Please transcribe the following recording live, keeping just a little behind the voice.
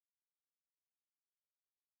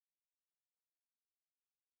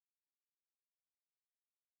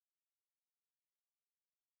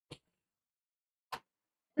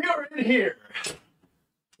in here.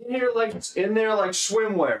 In there like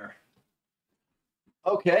swimwear.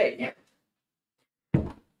 Okay.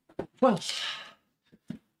 Well,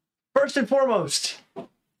 first and foremost,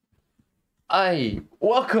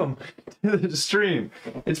 welcome to the stream.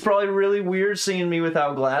 It's probably really weird seeing me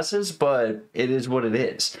without glasses, but it is what it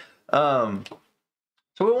is.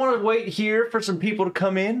 So we want to wait here for some people to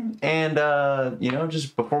come in and,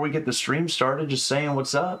 just before we get the stream started, just saying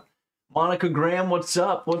what's up. Monica Graham, what's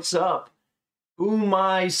up? What's up?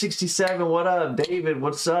 Umai67, what up? David,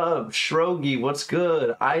 what's up? Shrogi, what's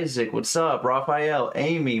good? Isaac, what's up? Raphael,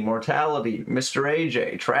 Amy, Mortality, Mr.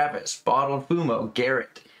 AJ, Travis, Bottled Fumo,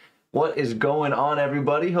 Garrett. What is going on,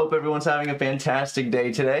 everybody? Hope everyone's having a fantastic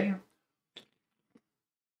day today.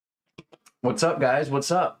 What's up, guys?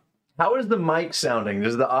 What's up? How is the mic sounding?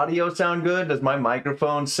 Does the audio sound good? Does my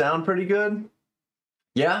microphone sound pretty good?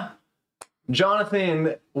 Yeah?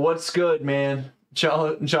 Jonathan, what's good, man?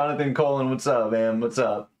 Jonathan Colin, what's up, man? What's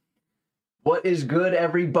up? What is good,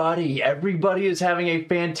 everybody? Everybody is having a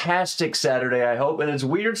fantastic Saturday, I hope. And it's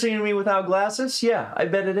weird seeing me without glasses? Yeah, I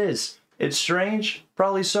bet it is. It's strange?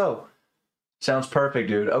 Probably so. Sounds perfect,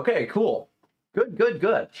 dude. Okay, cool. Good, good,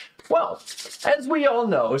 good. Well, as we all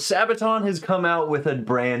know, Sabaton has come out with a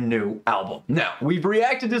brand new album. Now, we've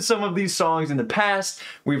reacted to some of these songs in the past.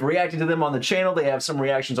 We've reacted to them on the channel. They have some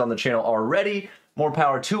reactions on the channel already. More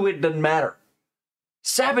power to it. Doesn't matter.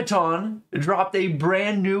 Sabaton dropped a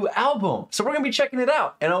brand new album. So we're going to be checking it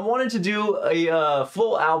out. And I wanted to do a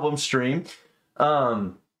full album stream.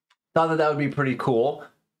 Thought that would be pretty cool.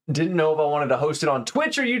 Didn't know if I wanted to host it on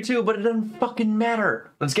Twitch or YouTube, but it doesn't fucking matter.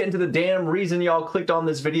 Let's get into the damn reason y'all clicked on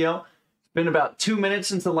this video. It's been about 2 minutes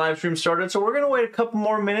since the live stream started, so we're going to wait a couple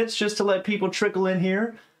more minutes just to let people trickle in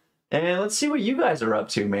here. And let's see what you guys are up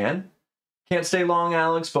to, man. Can't stay long,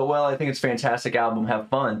 Alex, but well, I think it's a fantastic album. Have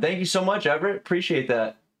fun. Thank you so much, Everett. Appreciate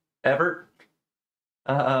that. Everett.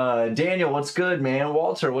 Daniel, what's good, man?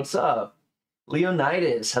 Walter, what's up?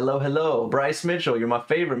 Leonidas, hello, hello. Bryce Mitchell, you're my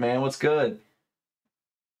favorite, man. What's good?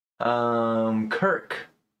 Kirk,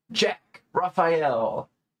 Jack, Raphael.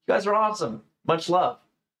 You guys are awesome. Much love.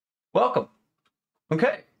 Welcome.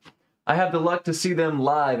 Okay. I have the luck to see them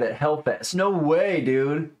live at Hellfest. No way,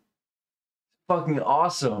 dude. Fucking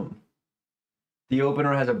awesome. The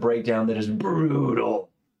opener has a breakdown that is brutal.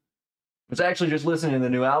 I was actually just listening to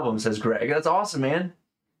the new album, says Greg. That's awesome, man.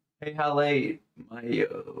 Hey, how late? Got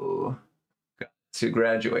to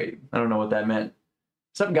graduate. I don't know what that meant.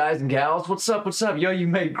 What's up, guys and gals? What's up? What's up? Yo, you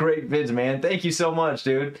made great vids, man. Thank you so much,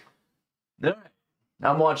 dude. All right.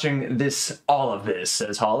 I'm watching all of this,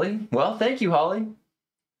 says Holly. Well, thank you, Holly.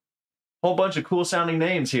 Whole bunch of cool sounding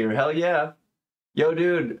names here. Hell yeah. Yo,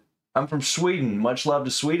 dude, I'm from Sweden. Much love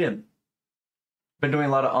to Sweden. Been doing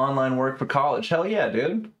a lot of online work for college. Hell yeah,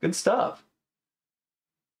 dude. Good stuff.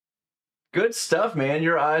 Good stuff, man.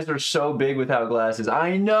 Your eyes are so big without glasses.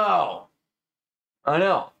 I know. I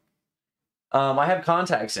know. I have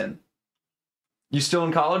contacts in. You still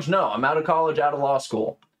in college? No, I'm out of college, out of law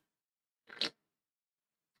school.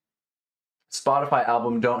 Spotify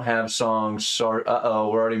album don't have songs. Sorry. Uh-oh,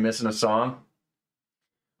 we're already missing a song.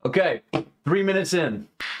 Okay, 3 minutes in.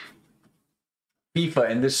 FIFA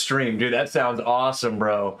in this stream. Dude, that sounds awesome,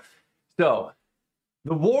 bro. So,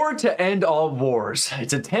 The War to End All Wars.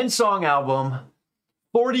 It's a 10-song album.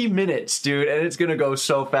 40 minutes, dude, and it's gonna go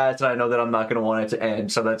so fast, and I know that I'm not gonna want it to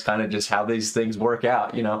end, so that's kind of just how these things work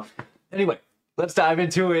out, you know? Anyway, let's dive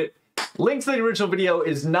into it. Link to the original video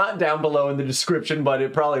is not down below in the description, but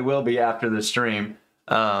it probably will be after the stream.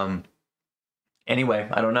 Anyway,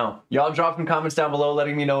 I don't know. Y'all drop some comments down below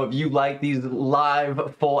letting me know if you like these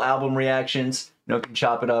live full album reactions. You know, can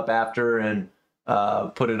chop it up after and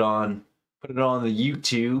put it on the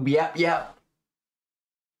YouTube. Yep, yep.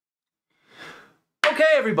 Okay,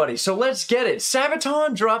 everybody, so let's get it.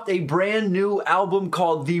 Sabaton dropped a brand new album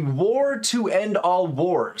called The War to End All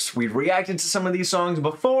Wars. We've reacted to some of these songs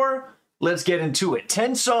before. Let's get into it.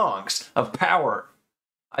 10 songs of power.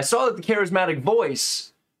 I saw that the Charismatic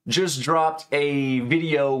Voice just dropped a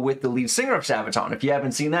video with the lead singer of Sabaton. If you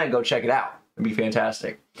haven't seen that, go check it out. It'd be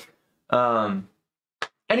fantastic.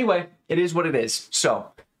 Anyway, it is what it is.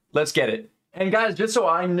 So, let's get it. And guys, just so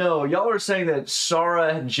I know, y'all are saying that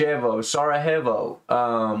Sarajevo is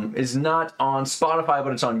not on Spotify,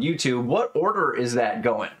 but it's on YouTube. What order is that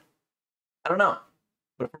going? I don't know.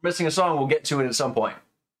 But if we're missing a song, we'll get to it at some point.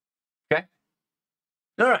 Okay?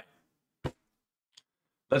 All right.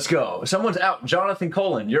 Let's go. Someone's out. Jonathan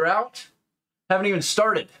Colin, you're out? Haven't even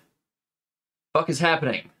started. Fuck is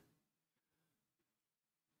happening?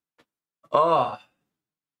 Oh.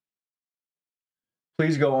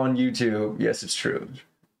 Please go on YouTube. Yes, it's true.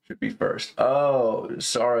 Should be first. Oh,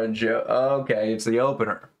 Sarah Joe. Okay, it's the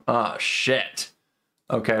opener. Oh, shit.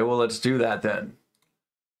 Okay, well, let's do that then.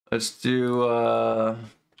 Let's do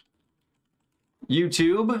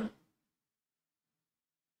YouTube.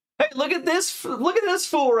 Hey, look at this. Look at this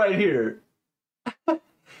fool right here. It's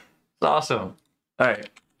awesome. All right.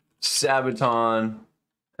 Sabaton.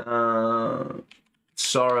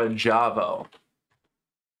 Sarah Javo.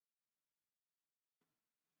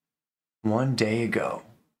 1 day ago.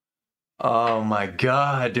 Oh my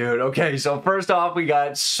god, dude. Okay, so first off, we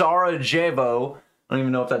got Sarah Javo. I don't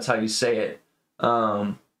even know if that's how you say it.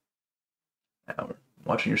 We're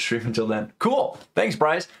watching your stream until then. Cool. Thanks,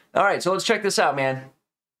 Bryce. All right, so let's check this out, man.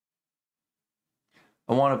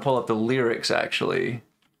 I want to pull up the lyrics, actually.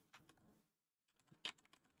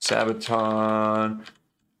 Sabaton,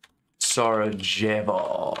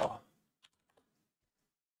 Sarajevo.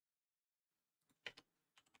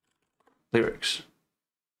 Lyrics.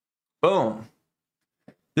 Boom.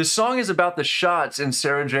 This song is about the shots in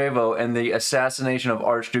Sarajevo and the assassination of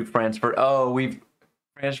Archduke Franz Franz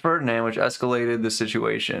Ferdinand, which escalated the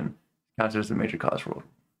situation. Counts as the major cause for.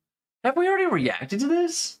 Have we already reacted to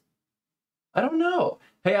this? I don't know.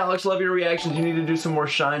 Hey, Alex, love your reactions. You need to do some more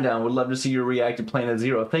Shinedown. Would love to see you react to Planet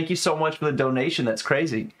Zero. Thank you so much for the donation. That's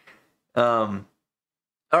crazy. All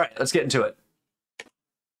right, let's get into it.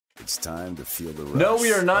 It's time to feel the rush. No,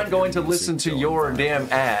 we are not going to listen to your damn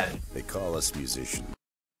ad. They call us musicians.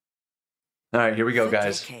 All right, here we go,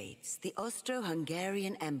 guys. For decades, the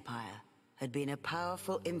Austro-Hungarian Empire had been a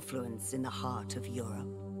powerful influence in the heart of Europe.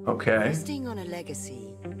 Okay. Resting on a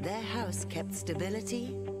legacy, their house kept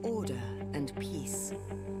stability, order, and peace.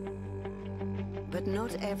 But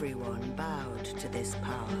not everyone bowed to this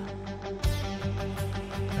power.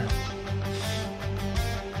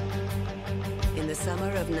 In the summer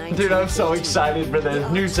of 1914, Dude, I'm so excited for this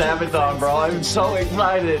new Sabaton, bro. I'm so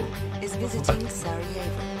excited. Is visiting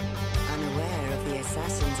Sarajevo, unaware of the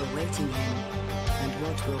assassins awaiting him and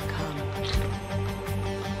what will come.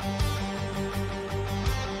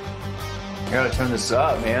 I gotta turn this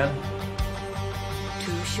up, man.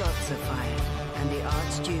 2 shots are fired, and the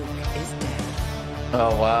Archduke is dead.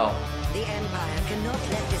 Oh, wow. The Empire cannot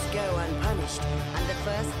let this go unpunished, and the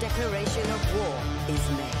first declaration of war is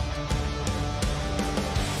made.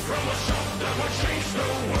 From a shot that would change the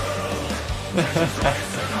world,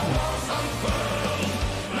 rise and our walls unfurled.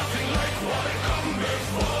 Nothing like what had come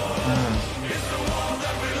before. It's the war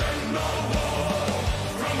that will end all war.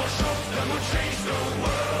 From a shot that would change the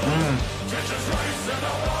world, tensions rise and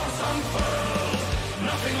our walls unfurled.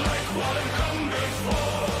 Nothing like what had come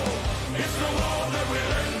before. It's the war that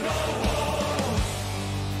will end all war.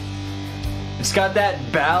 It's got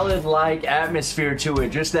that ballad-like atmosphere to it,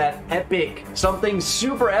 just that epic, something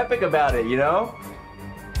super epic about it, you know?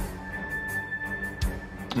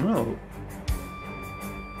 Oh.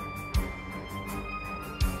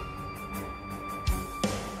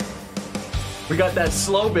 We got that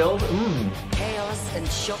slow build. Chaos and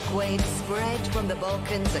shockwaves spread from the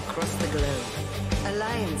Balkans across the globe.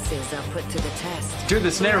 Alliances are put to the test. Dude,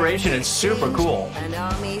 this narration is super cool. And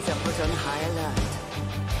armies are put on high alert.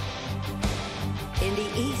 In the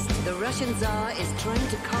east, the Russian Tsar is trying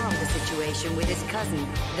to calm the situation with his cousin,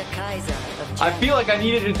 the Kaiser of Germany. I feel like I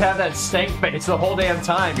needed to have that stank face the whole damn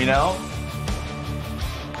time, you know?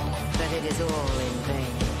 But it is all in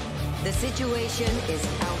vain. The situation is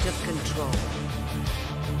out of control.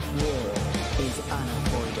 War is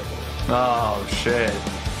unavoidable. Oh, shit.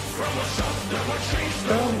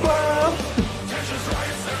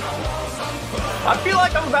 I feel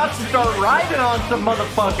like I'm about to start riding on some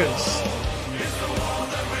motherfuckers.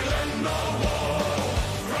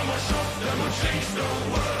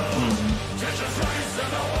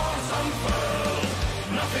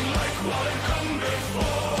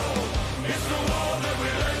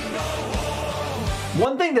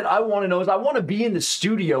 One thing that I want to know is I want to be in the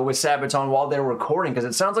studio with Sabaton while they're recording, because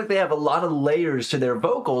it sounds like they have a lot of layers to their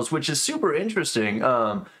vocals, which is super interesting.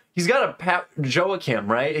 He's got a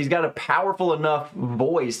Joachim, right? He's got a powerful enough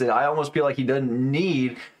voice that I almost feel like he doesn't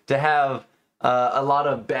need to have a lot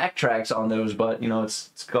of backtracks on those, but you know,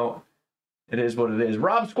 it is what it is.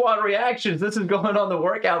 Rob Squad reactions. This is going on the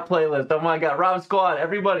workout playlist. Oh my God, Rob Squad,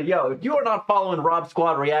 everybody, yo, if you are not following Rob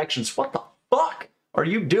Squad reactions, what the fuck are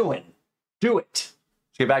you doing? Do it.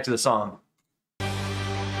 Let's get back to the song.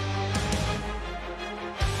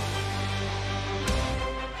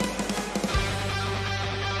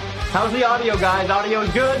 How's the audio, guys? Audio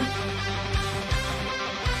is good?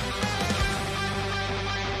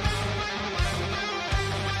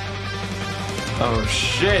 Oh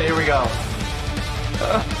shit, here we go.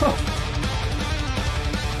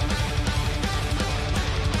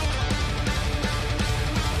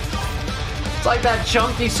 It's like that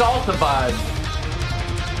chunky salsa vibe.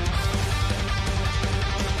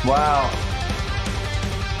 Wow.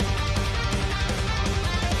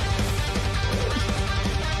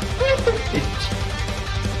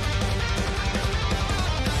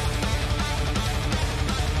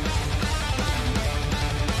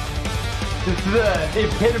 It's the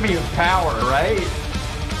epitome of power, right?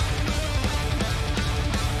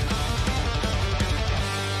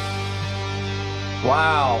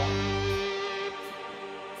 Wow.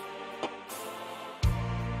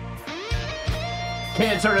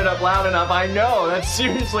 Can't turn it up loud enough. I know. That's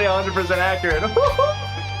seriously 100% accurate.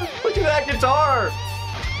 Look at that guitar.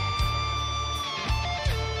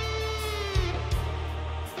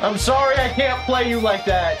 I'm sorry I can't play you like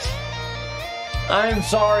that. I'm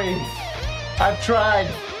sorry. I've tried.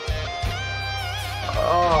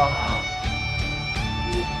 Oh.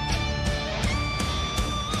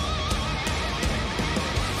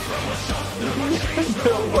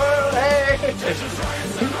 The world, hey.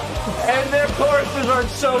 And their choruses are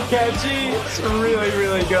so catchy. It's really,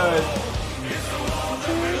 really good.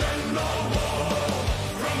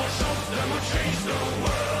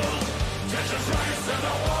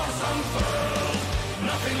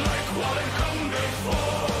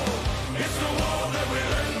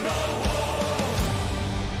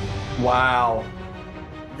 Wow.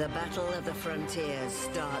 The Battle of the Frontiers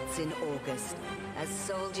starts in August as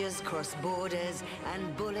soldiers cross borders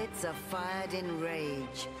and bullets are fired in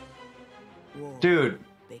rage. War Dude,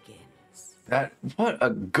 begins. what a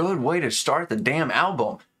good way to start the damn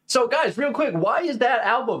album. So guys, real quick, why is that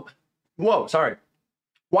album... Whoa, sorry.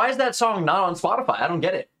 Why is that song not on Spotify? I don't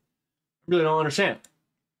get it. Really don't understand.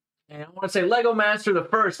 And I want to say Lego Master the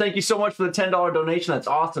First, thank you so much for the $10 donation. That's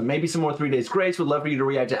awesome. Maybe some more 3 Days Grace. Would love for you to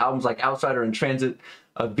react to albums like Outsider and Transit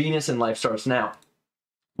of Venus and Life Starts Now.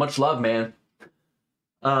 Much love, man.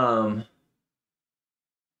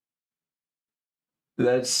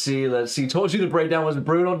 Let's see. Told you the breakdown was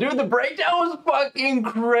brutal. Dude, the breakdown was fucking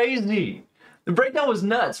crazy. The breakdown was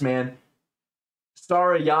nuts, man.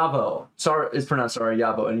 Sarajevo. It's pronounced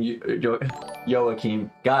Sarajevo and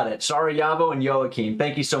Joachim. Got it. Sarajevo and Joachim.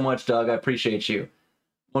 Thank you so much, Doug. I appreciate you.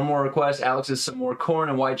 One more request. Alex is some more corn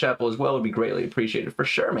and Whitechapel as well. Would be greatly appreciated. For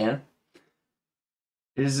sure, man.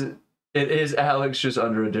 It is Alex, just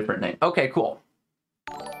under a different name. Okay, cool.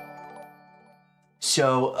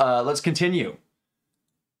 So let's continue.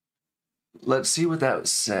 Let's see what that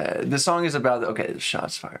said. The song is about... Okay,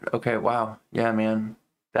 shots fired. Okay, wow. Yeah, man.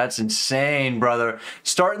 That's insane, brother.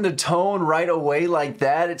 Starting the tone right away like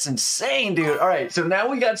that, it's insane, dude. All right, so now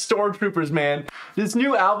we got Stormtroopers, man. This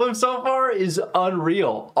new album so far is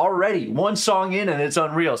unreal. Already, one song in and it's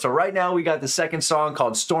unreal. So right now we got the second song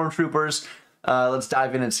called Stormtroopers. Let's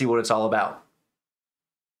dive in and see what it's all about.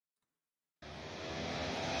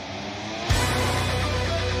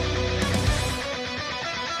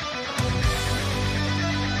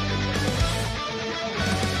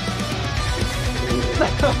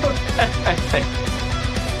 Okay.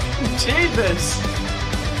 Jesus.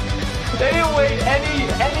 They didn't wait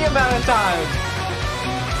any amount of time.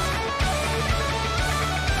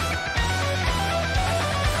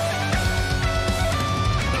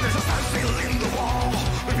 There's a standstill in the wall,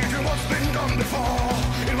 repeating what's been done before.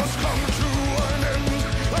 It must come to an end.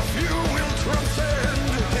 A few will transcend.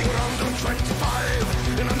 They go round to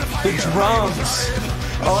 25 and under fire. The drums.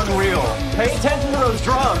 Unreal. Pay attention to those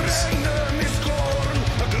drums.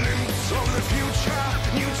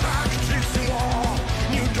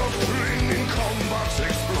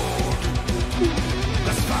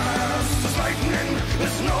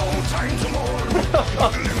 There's no time to mourn.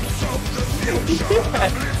 Glimpse of the future.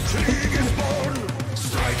 Blitzkrieg is born.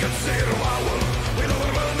 Strike at 0 hour with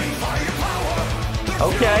overwhelming firepower.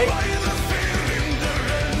 Okay. By the fear in their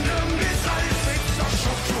enemy's eyes. It's a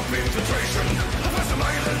shock troop infiltration. A massive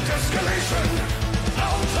violent escalation.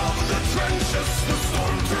 Out of the trenches, the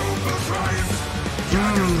stormtroopers rise.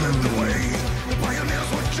 Jaggers led the way. The pioneers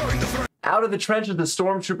would join the front. Out of the trenches, the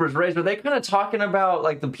stormtroopers raised. Are they kind of talking about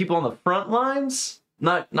like the people on the front lines?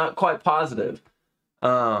 Not quite positive.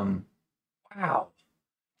 Wow.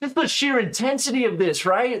 Just the sheer intensity of this,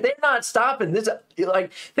 right? They're not stopping. This,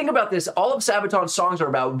 like, think about this. All of Sabaton's songs are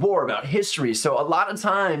about war, about history. So a lot of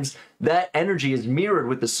times that energy is mirrored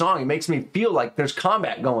with the song. It makes me feel like there's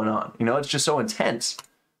combat going on. You know, it's just so intense.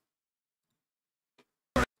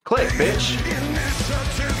 Click, bitch.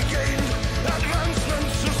 Initiative gained, advancement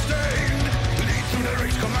sustained. Lead to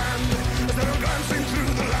direct command as they're advancing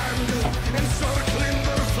through the land, encircling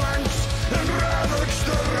their flanks and ravage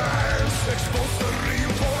the ranks. Expose the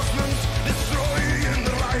reinforcements, destroying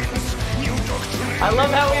the lines. New doctrine. I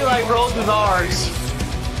love how he like rolls his R's.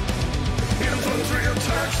 In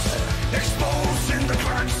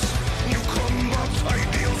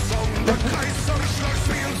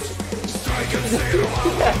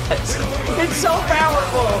Yes. It's so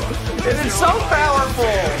powerful. It is so powerful.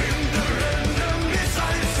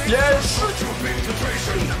 Yes.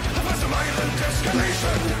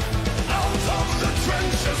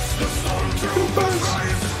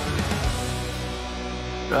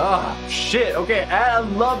 Oh, shit. Okay, I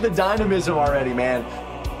love the dynamism already, man.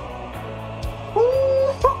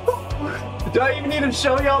 Woo. Do I even need to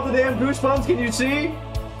show y'all the damn goosebumps? Can you see?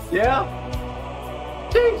 Yeah?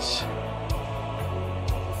 Jeez.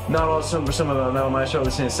 Not all some of them. No, my show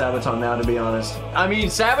listening to Sabaton now, to be honest. I mean,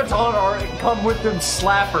 Sabaton already come with them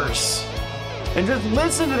slappers. And just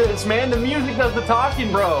listen to this, man. The music does the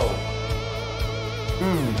talking, bro.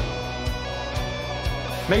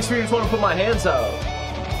 Makes me just want to put my hands up.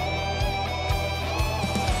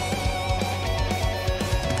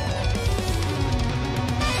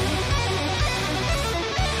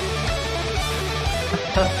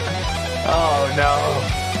 Oh no.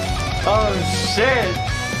 Oh shit.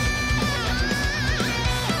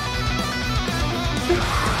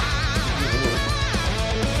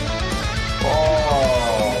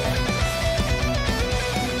 Oh.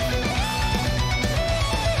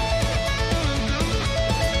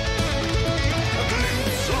 A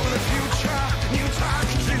glimpse of the future, new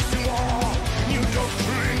tactics in war, new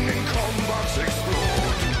doctrine in combat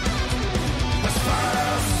explored. As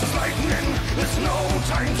fast as lightning, there's no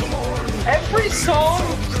time to mourn. Every song.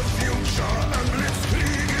 The future and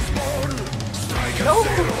blitzkrieg is born. Strike at No. 0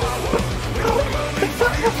 hour with overwhelming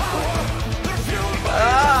firepower. They're fueled by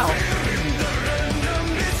fear in their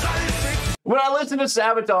enemy's eyes. When I listen to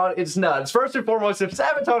Sabaton, it's nuts. First and foremost, if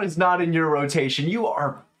Sabaton is not in your rotation, you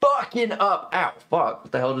are fucking up. Ow, fuck.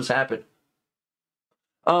 What the hell just happened?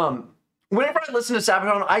 Whenever I listen to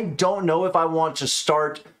Sabaton, I don't know if I want to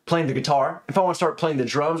start playing the guitar, if I want to start playing the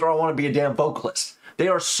drums, or I want to be a damn vocalist. They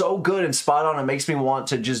are so good and spot on, it makes me want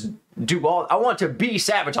to just do all. I want to be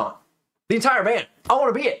Sabaton. The entire band. I want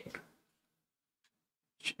to be it.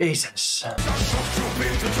 Jesus. Shock troop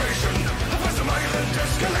infiltration, West Island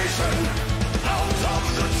escalation. Out of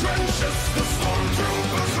the trenches, the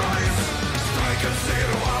stormtroopers rise. Strike at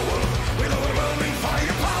 0 hour with overwhelming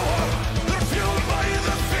firepower. They're fueled by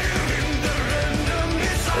the fear in their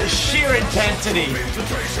enemy's The eyes. sheer intensity.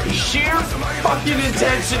 Infiltration, Sheer fucking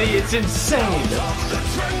intensity. It's insane. of the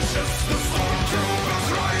trenches, the stormtroopers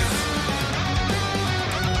rise.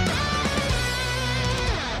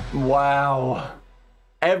 Wow.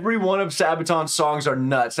 Every one of Sabaton's songs are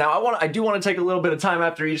nuts. Now, I do want to take a little bit of time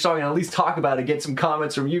after each song and at least talk about it, get some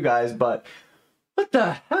comments from you guys, but what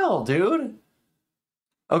the hell, dude?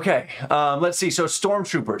 Okay, let's see. So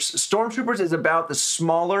Stormtroopers. Stormtroopers is about the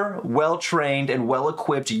smaller, well-trained, and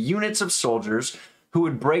well-equipped units of soldiers who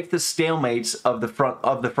would break the stalemates of the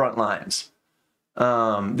front lines.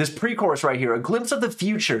 This pre-chorus right here, a glimpse of the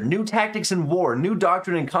future, new tactics in war, new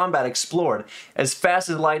doctrine in combat explored. As fast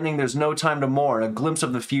as lightning, there's no time to mourn. A glimpse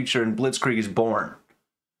of the future and Blitzkrieg is born.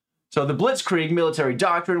 So the Blitzkrieg military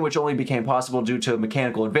doctrine, which only became possible due to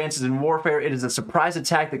mechanical advances in warfare, it is a surprise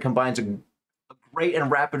attack that combines a great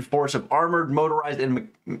and rapid force of armored, motorized, and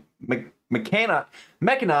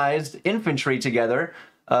mechanized infantry together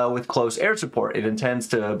with close air support. It intends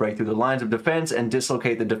to break through the lines of defense and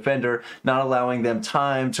dislocate the defender, not allowing them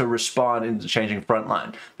time to respond in the changing front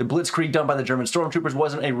line. The Blitzkrieg done by the German stormtroopers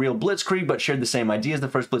wasn't a real Blitzkrieg, but shared the same ideas. The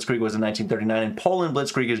first Blitzkrieg was in 1939, and Poland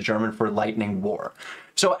Blitzkrieg is German for lightning war.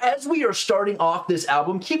 So as we are starting off this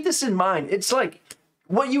album, keep this in mind. It's like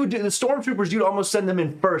what you would do, the stormtroopers, you'd almost send them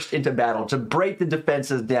in first into battle to break the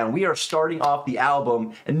defenses down. We are starting off the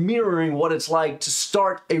album and mirroring what it's like to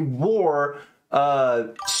start a war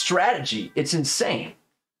strategy. It's insane.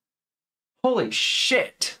 Holy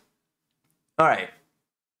shit. All right.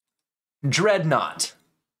 Dreadnought.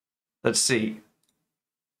 Let's see.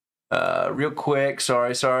 Real quick.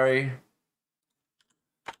 Sorry.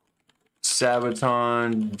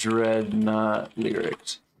 Sabaton Dreadnought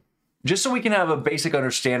lyrics. Just so we can have a basic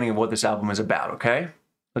understanding of what this album is about, okay?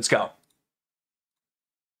 Let's go.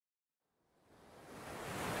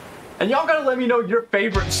 And y'all gotta let me know your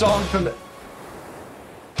favorite song from the...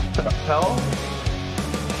 What the hell?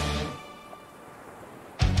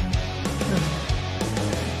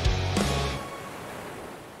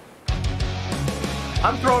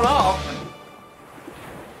 I'm thrown off.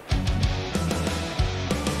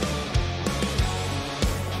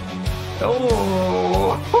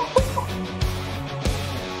 Oh.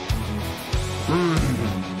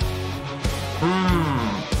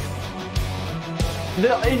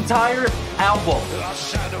 The entire album. A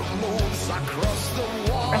shadow moves across the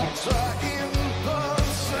water in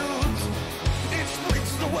pursuit. It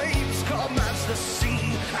splits the waves, come as the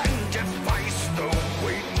sea, and defies the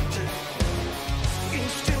wind.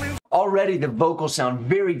 already the vocals sound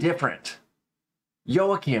very different.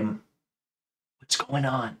 Joachim, what's going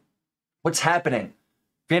on? What's happening?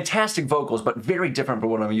 Fantastic vocals, but very different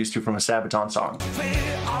from what I'm used to from a Sabaton song.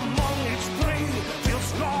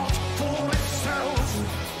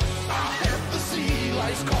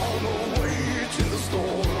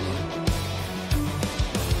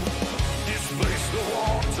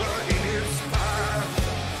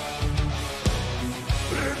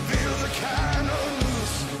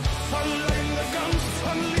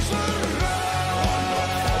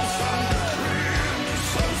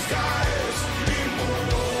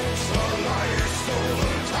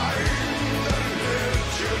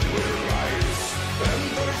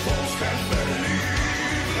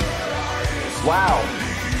 Wow.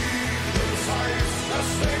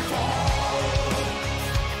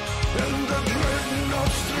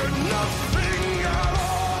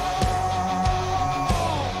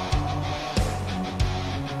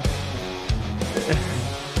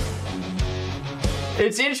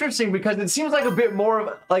 It's interesting because it seems like a bit more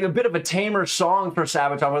of like a bit of a tamer song for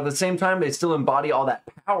Sabaton, but at the same time they still embody all that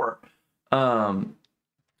power.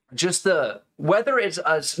 Just the whether it's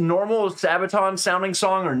a normal Sabaton sounding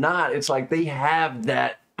song or not, it's like they have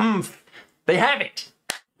that oomph. They have it.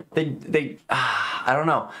 I don't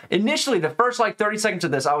know. Initially, the first like 30 seconds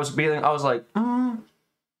of this, I was like,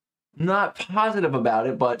 not positive about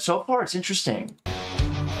it, but so far it's interesting.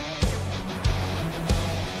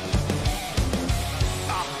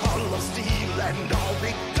 And all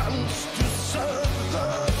becomes to serve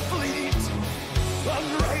the fleet.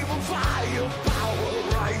 Unrivaled firepower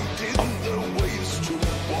right in the ways to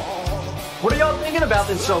war. What are y'all thinking about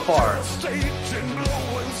this so far? Staging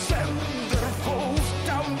blow and send their foes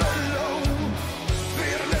down below.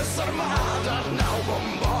 Fearless armada now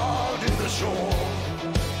bombarding the shore.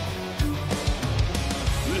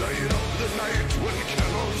 Light up the night when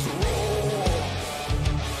cannons roar.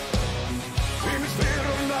 In fear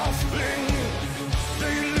of nothing.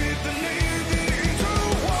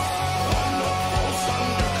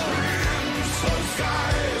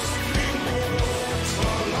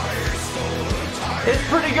 It's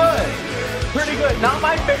pretty good. Pretty good. Not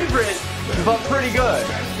my favorite, but pretty good.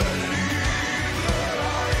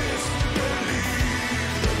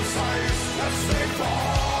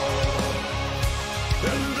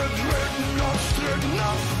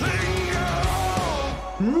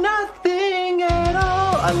 Nothing at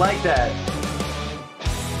all. I like that.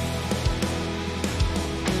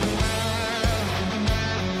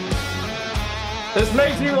 This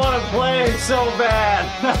makes me want to play so bad.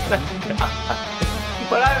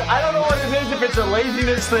 But I don't know what it is, if it's a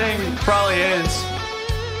laziness thing. Probably is.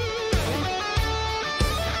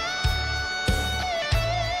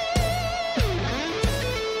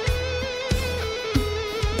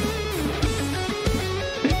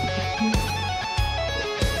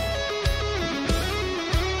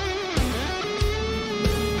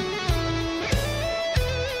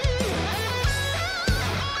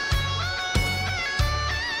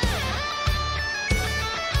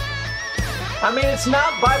 I mean, it's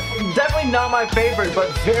definitely not my favorite, but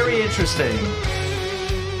very interesting.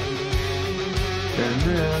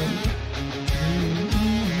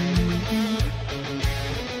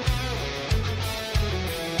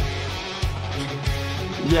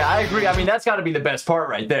 Yeah, I agree. I mean, that's got to be the best part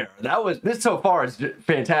right there. This so far is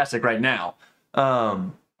fantastic right now.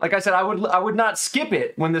 Like I said, I would not skip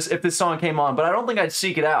it if this song came on, but I don't think I'd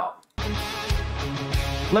seek it out.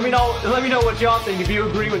 Let me know what y'all think, if you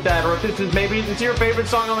agree with that, or if maybe it's your favorite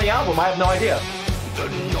song on the album. I have no idea. The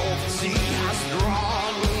North Sea has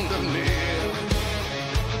drawn the near.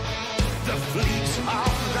 The fleets of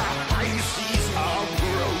the high seas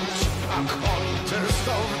approach. A contest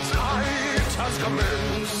of tides has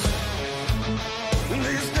commenced.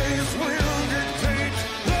 These days will dictate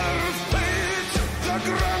their fate. The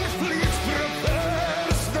Grand Fleet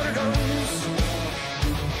prepares their guns.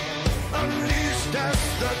 Unleashed as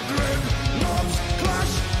the dreadnoughts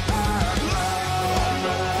clash and land.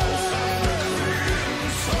 And the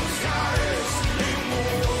crimson skies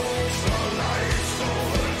immortalized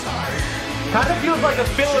over time. Kind of feels like a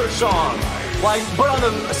filler song, like, but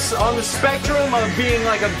on the spectrum of being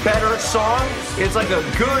like a better song, it's like a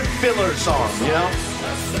good filler song, you know?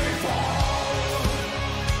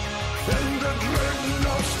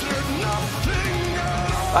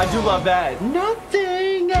 I do love that.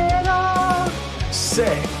 Nothing at all.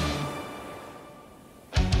 Sick.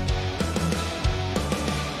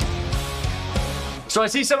 So I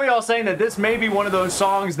see some of y'all saying that this may be one of those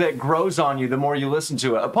songs that grows on you the more you listen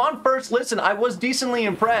to it. Upon first listen, I was decently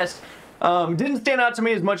impressed. Didn't stand out to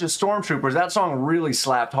me as much as Stormtroopers. That song really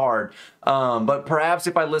slapped hard. But perhaps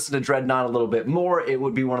if I listen to Dreadnought a little bit more, it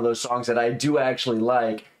would be one of those songs that I do actually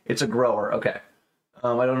like. It's a grower. Okay.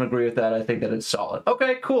 I don't agree with that. I think that it's solid.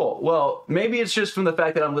 Okay, cool. Well, maybe it's just from the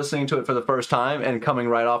fact that I'm listening to it for the first time and coming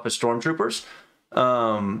right off of Stormtroopers.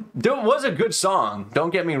 It was a good song. Don't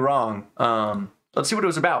get me wrong. Let's see what it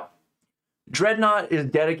was about. Dreadnought is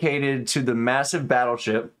dedicated to the massive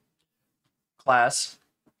battleship class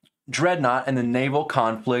Dreadnought and the naval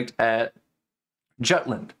conflict at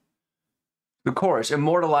Jutland. The chorus,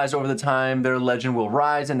 immortalized over the time, their legend will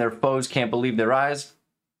rise, and their foes can't believe their eyes,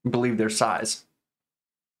 believe their size.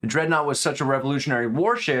 The Dreadnought was such a revolutionary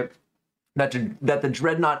warship that the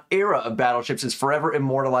Dreadnought era of battleships is forever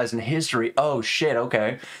immortalized in history. Oh shit,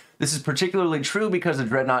 okay. This is particularly true because the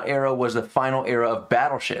Dreadnought era was the final era of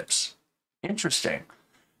battleships. Interesting.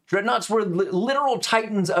 Dreadnoughts were literal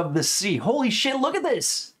titans of the sea. Holy shit, look at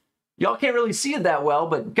this! Y'all can't really see it that well,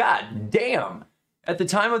 but god damn. At the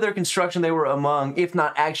time of their construction, they were among, if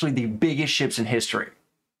not actually, the biggest ships in history.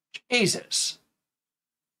 Jesus.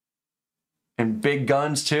 And big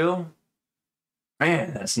guns, too?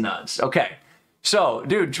 Man, that's nuts. Okay. So,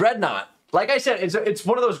 dude, Dreadnought. Like I said, it's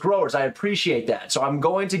one of those growers. I appreciate that. So I'm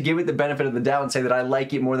going to give it the benefit of the doubt and say that I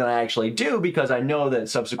like it more than I actually do because I know that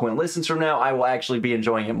subsequent listens from now, I will actually be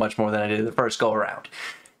enjoying it much more than I did the first go-around.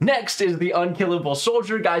 Next is the Unkillable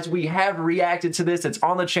Soldier. Guys, we have reacted to this. It's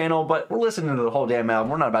on the channel, but we're listening to the whole damn album.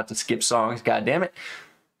 We're not about to skip songs. God damn it.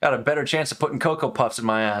 Got a better chance of putting Cocoa Puffs in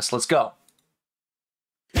my ass. Let's go.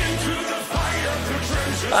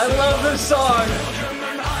 I love this song.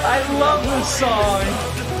 I love this song.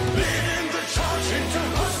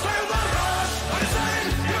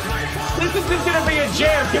 This is just gonna be a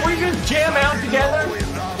jam. Can we just jam out together?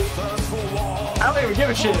 I don't even give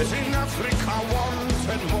a shit.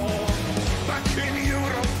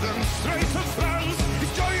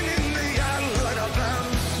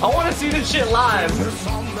 I want to see this shit live.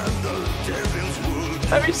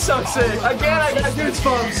 That'd be so sick. Again, I got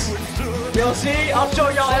goosebumps. You'll see, I'll show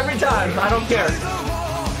y'all every time. I don't care.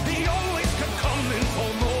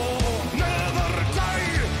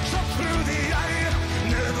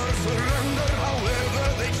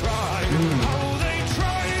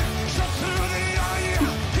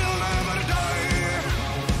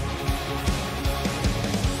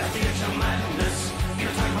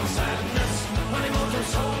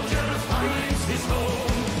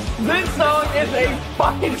 This song is a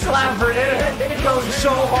fucking slapper. It goes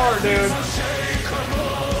so hard, dude.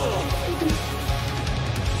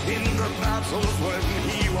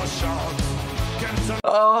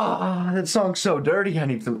 Oh, that song's so dirty. I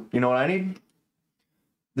need to, you know what I need?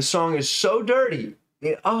 The song is so dirty.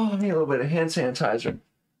 Oh, I need a little bit of hand sanitizer.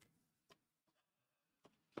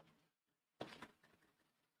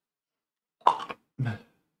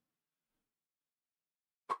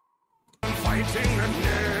 Fighting and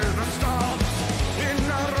never stop. In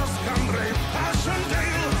a rust and brave passion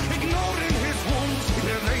tale, ignoring his wounds,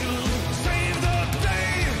 he'll save the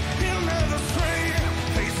day. He'll never stray,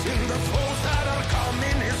 facing the foes that are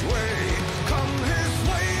coming his way. Come his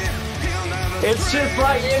way, he'll never. It's just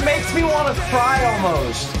like it makes me want to cry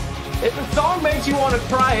almost. If the song makes you want to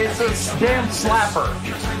cry, it's a damn slapper.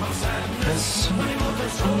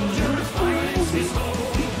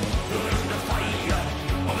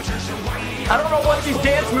 I don't know what these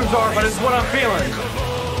dance moves are, but it's what I'm feeling.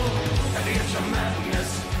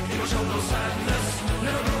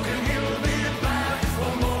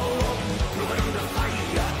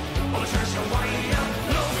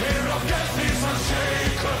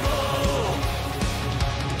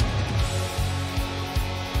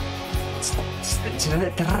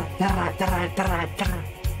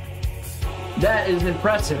 That is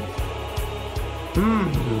impressive.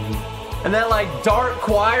 And that like dark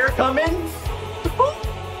choir coming.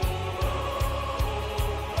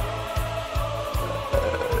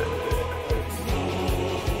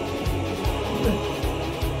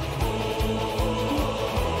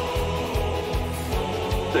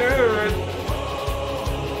 Dude.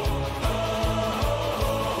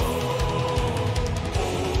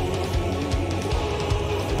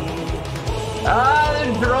 Ah, the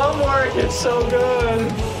drum work is so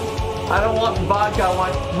good. I don't want vodka, I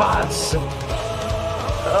want Vods.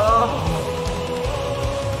 Oh.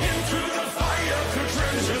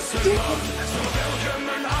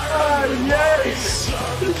 Oh, yes.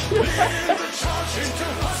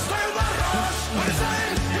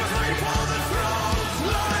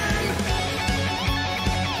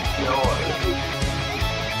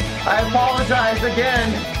 I apologize again.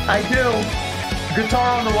 I do.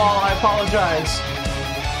 Guitar on the wall, I apologize.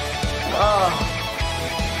 Oh.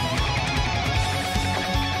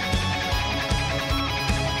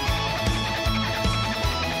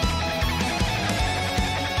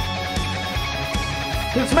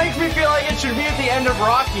 This makes me feel like it should be at the end of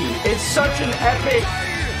Rocky. It's such an epic,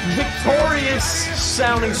 victorious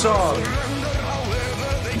sounding song.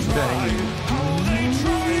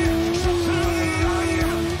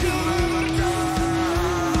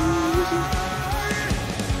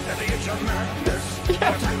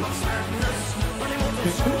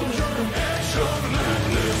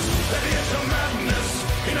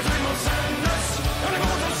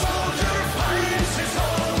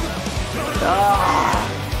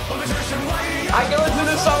 I can listen to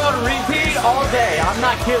this song on repeat all day. I'm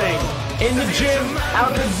not kidding. In the gym,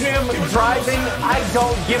 out the gym, driving, I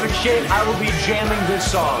don't give a shit. I will be jamming this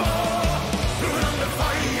song.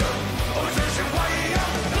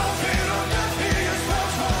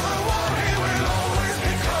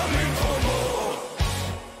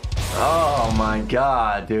 Oh my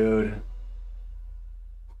god, dude.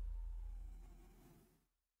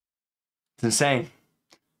 It's insane.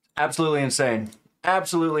 Absolutely insane.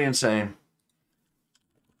 Absolutely insane.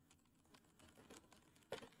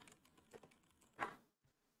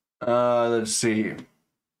 Let's see.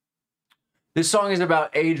 This song is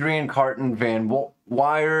about Adrian Carton Van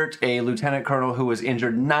Wyatt, a lieutenant colonel who was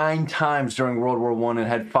injured 9 times during World War I and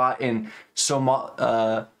had fought in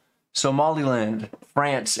Somaliland,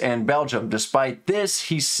 France, and Belgium. Despite this,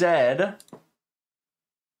 he said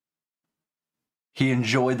he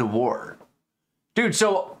enjoyed the war. Dude,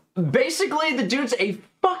 so basically the dude's a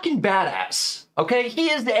fucking badass, okay? He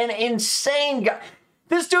is an insane guy.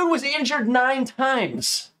 This dude was injured 9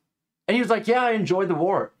 times. And he was like, yeah, I enjoyed the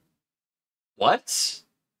war. What?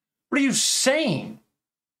 What are you saying?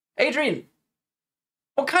 Adrian,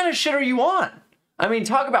 what kind of shit are you on? I mean,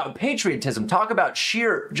 talk about patriotism. Talk about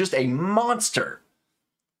sheer, just a monster.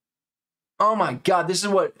 Oh my God, this is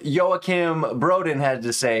what Joachim Broden had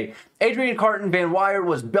to say. Adrian Carton Van Wyatt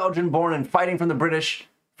was Belgian-born and fighting for the British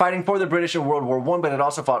in World War I, but had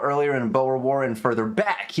also fought earlier in Boer War and further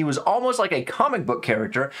back. He was almost like a comic book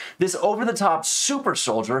character, this over-the-top super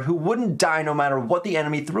soldier who wouldn't die no matter what the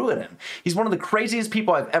enemy threw at him. He's one of the craziest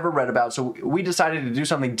people I've ever read about, so we decided to do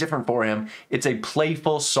something different for him. It's a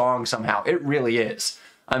playful song somehow. It really is.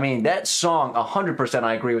 I mean, that song, 100%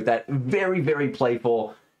 I agree with that. Very, very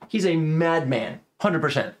playful. He's a madman,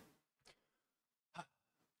 100%.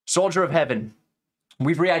 Soldier of Heaven.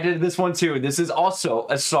 We've re-edited this one too. This is also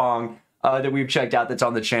a song that we've checked out that's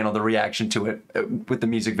on the channel, the reaction to it with the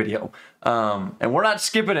music video. And we're not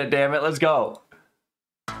skipping it, damn it. Let's go.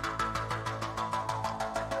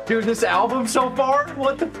 Dude, this album so far?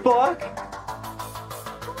 What the fuck?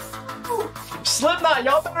 Slipknot,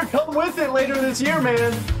 y'all better come with it later this year,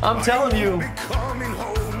 man. I'm telling you.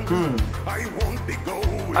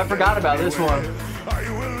 I forgot about this one.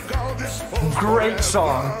 Great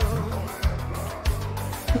song.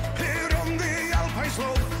 Dude,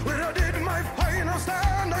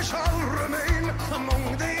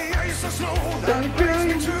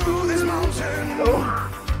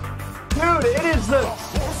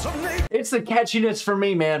 it's the catchiness for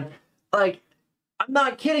me, man. Like, I'm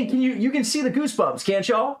not kidding. You can see the goosebumps, can't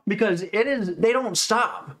y'all? Because they don't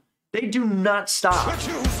stop. They do not stop.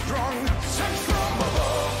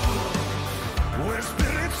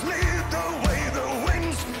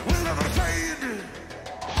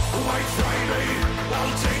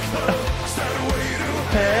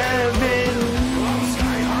 Heaven,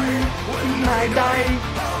 when I die,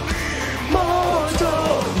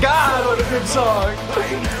 mortal. God, what a good song.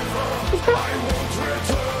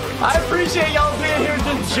 I appreciate y'all being here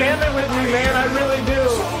just jamming with me, man. I really do.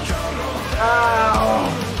 Ow.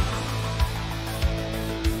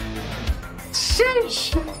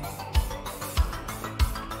 Sheesh.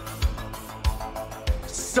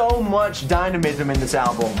 So much dynamism in this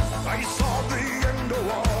album. I saw the end of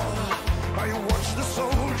war. I watched the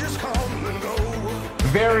soldiers come and go.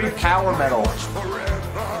 Very power metal.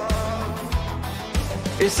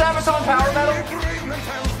 Is Sabaton power metal?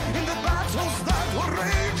 In the battles that were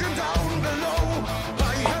raging down below.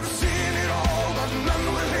 I have seen it all, but none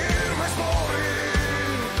will hear my story.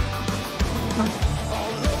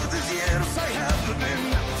 All of these years I have been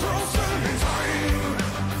frozen in time.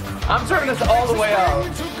 I'm turning this all the way up.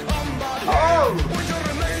 Oh!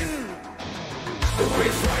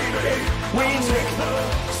 We take the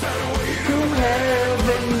stairway to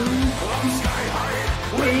heaven.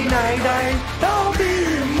 We die, don't be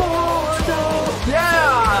immortal.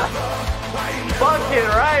 Yeah! Fucking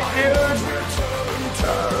right, dude.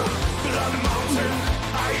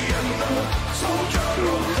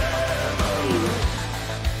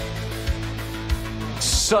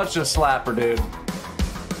 Such a slapper, dude.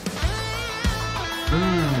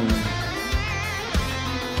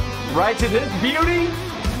 Right to this beauty?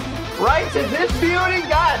 Right to this beauty?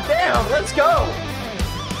 God damn, let's go.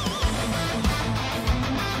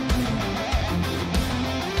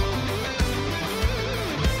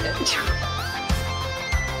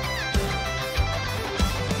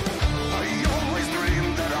 I always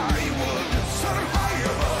dreamed that I would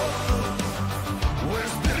survive where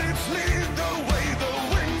spirits lead the way, the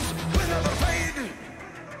winds will never fade.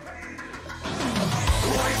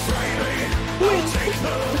 White Friday, I'll take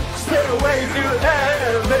the Stairway to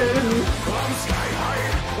heaven. I'm sky high.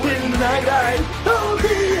 When I die, I'll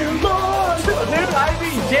be immortal. Dude, I'd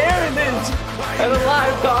be jamming this at a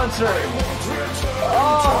live concert.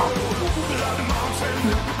 Oh.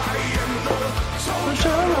 Soldier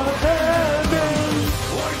of heaven.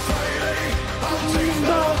 White Friday, I'll take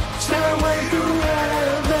The stairway to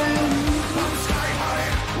heaven. I'm sky high.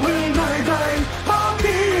 When I die, I'll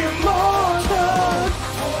be immortal.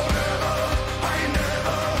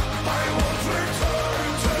 I won't return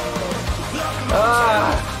to the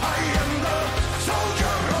Ah. I am the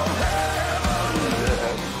soldier of heaven.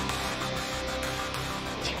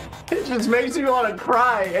 It just makes me want to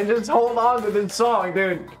cry and just hold on to this song,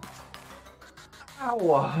 dude.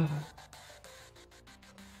 Ow.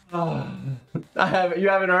 Oh. You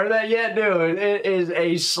haven't heard that yet, dude? It is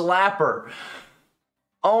a slapper.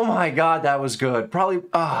 Oh my god, that was good. Probably,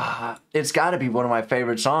 it's got to be one of my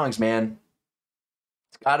favorite songs, man.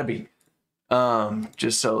 It's got to be.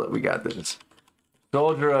 Just so that we got this.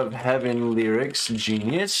 Soldier of Heaven lyrics,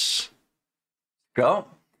 genius. Go.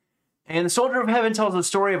 And the Soldier of Heaven tells the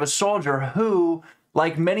story of a soldier who,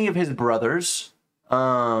 like many of his brothers,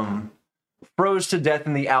 froze to death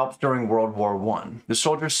in the Alps during World War I. The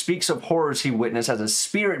soldier speaks of horrors he witnessed as a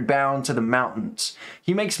spirit bound to the mountains.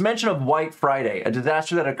 He makes mention of White Friday, a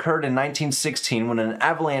disaster that occurred in 1916 when an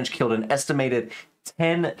avalanche killed an estimated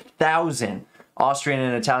 10,000 Austrian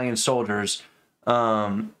and Italian soldiers.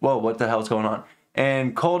 Whoa, what the hell's going on?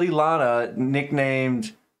 And Col di Lana,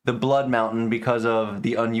 nicknamed the Blood Mountain because of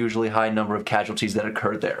the unusually high number of casualties that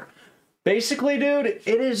occurred there. Basically, dude, it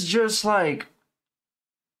is just like,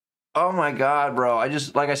 oh my god, bro. I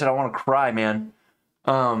just, like I said, I want to cry, man.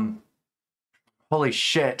 Holy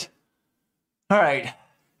shit. All right.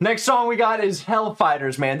 Next song we got is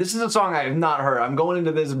Hellfighters, man. This is a song I have not heard. I'm going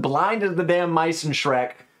into this blind as the damn mice in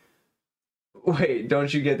Shrek. Wait,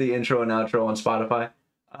 don't you get the intro and outro on Spotify?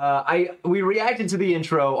 We reacted to the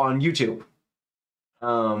intro on YouTube.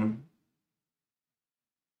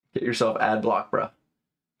 Get yourself ad block, bro.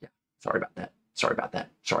 Yeah, sorry about that. Sorry about that.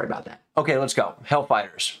 Sorry about that. Okay, let's go.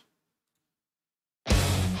 Hellfighters.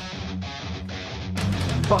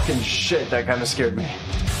 Fucking shit, that kind of scared me.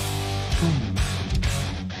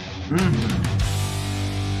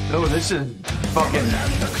 Oh, this is fucking...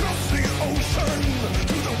 Across the ocean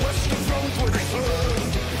to the western front where they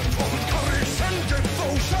serve. From courage and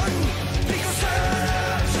devotion, because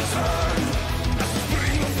there's a turn. As the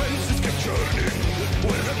spring offenses kept churning,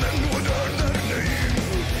 where the men would earn their name.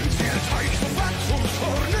 See the tides of battle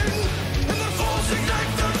turning, and the foes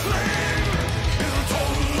ignite their flame. In the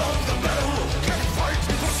toll of the bell, kept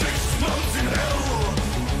fighting for 6 months in hell.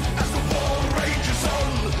 As the war rages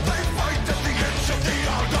on, they fight at the edge of the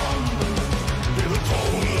Argonne. In the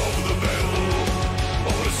toll of the bell,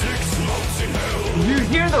 over 6 months in hell. You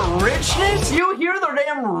hear the richness? You hear the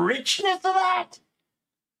damn richness of that?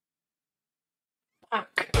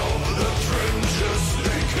 Fuck. Over the trenches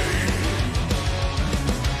they came.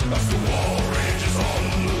 As the war rages on,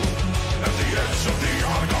 at the edge of the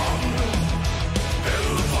Argonne,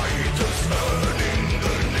 hellfighters earning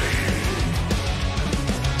their name.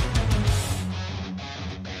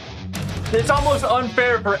 It's almost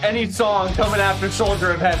unfair for any song coming after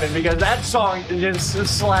Soldier of Heaven because that song just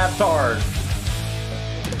slapped hard.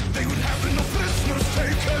 They would have no prisoners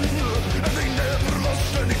taken, and they never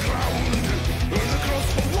lost any ground. And across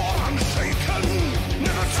the war unshaken,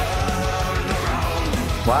 never turn around.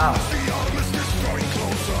 Wow. The armistice drawing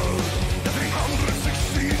closer,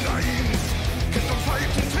 369 kept on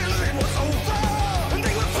fighting till it was over, and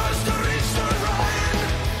they were first to reach the Rhine.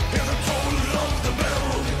 Hear the toll of the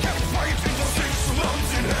bell, kept fighting for 6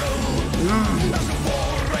 months in hell. As the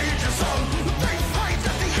war rages on, they fight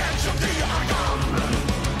at the edge of the Argonne.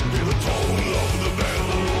 Hear the toll of the bell,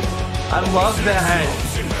 I love that.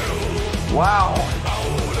 Wow.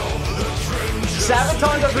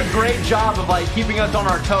 Sabaton does a great job of like keeping us on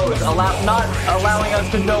our toes, not allowing us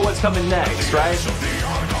to know what's coming next, right?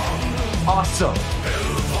 Awesome.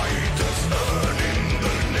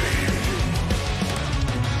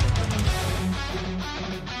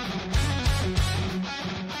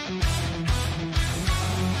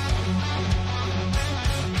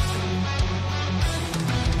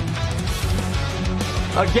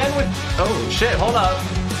 Again with... Oh, shit. Hold up.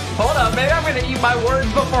 Hold up. Maybe I'm going to eat my words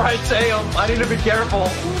before I say them. I need to be careful.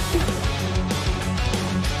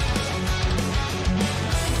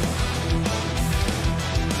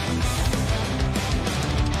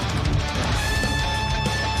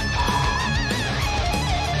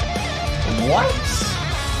 What?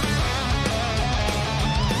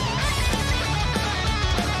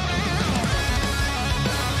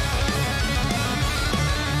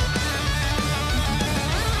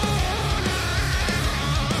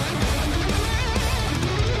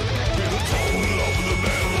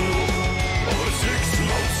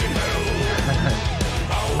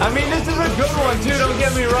 I mean, this is a good one, too. Don't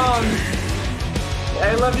get me wrong.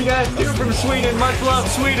 I love you guys, too, from Sweden. Much love,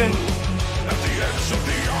 Sweden.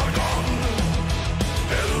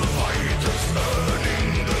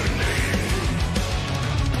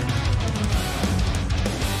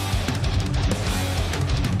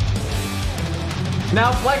 Now,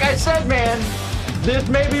 like I said, man, this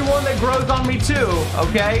may be one that grows on me, too,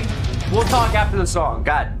 okay? We'll talk after the song.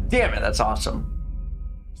 God damn it, that's awesome.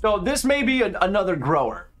 So this may be another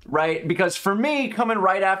grower, right? Because for me, coming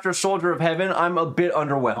right after Soldier of Heaven, I'm a bit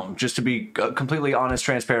underwhelmed, just to be completely honest,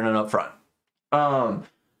 transparent, and upfront.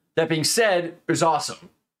 That being said, it was awesome.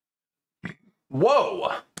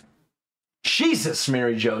 Whoa! Jesus,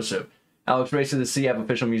 Mary Joseph. Alex Race to the Sea have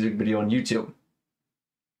official music video on YouTube.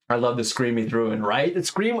 I love the scream he threw in, right? The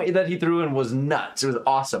scream that he threw in was nuts. It was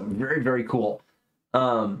awesome. Very, very cool.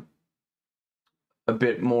 A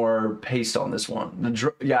bit more paced on this one.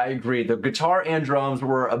 Yeah, I agree. The guitar and drums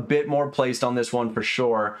were a bit more placed on this one for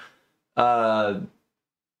sure. Race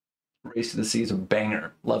to the Sea is a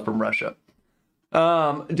banger. Love from Russia.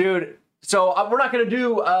 Dude, so we're not going to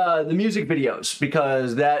do the music videos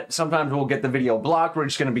because that sometimes we'll get the video blocked. We're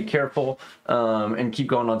just going to be careful and keep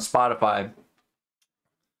going on Spotify.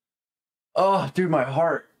 Oh, dude, my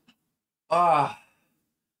heart. Ah.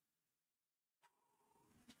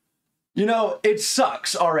 You know, it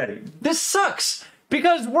sucks already. This sucks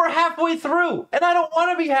because we're halfway through and I don't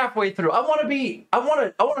want to be halfway through. I want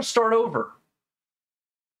to start over.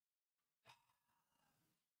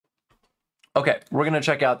 Okay, we're going to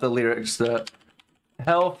check out the lyrics, the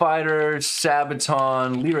Hellfighter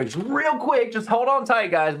Sabaton lyrics real quick. Just hold on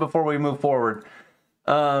tight, guys, before we move forward.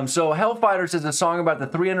 So Hellfighters is a song about the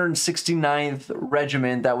 369th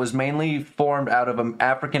Regiment that was mainly formed out of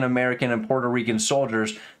African American and Puerto Rican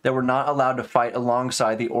soldiers that were not allowed to fight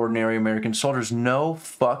alongside the ordinary American soldiers. No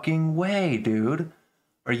fucking way, dude.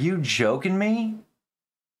 Are you joking me?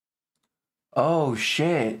 Oh,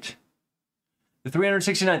 shit. The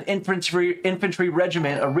 369th Infantry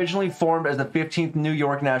Regiment originally formed as the 15th New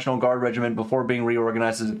York National Guard Regiment before being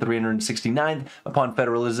reorganized as the 369th upon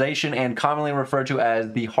federalization and commonly referred to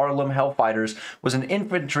as the Harlem Hellfighters, was an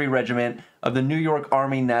infantry regiment of the New York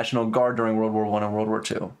Army National Guard during World War I and World War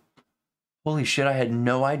II. Holy shit, I had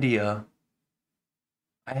no idea.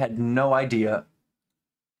 I had no idea.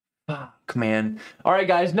 Fuck, man. All right,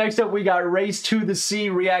 guys, next up we got Race to the Sea,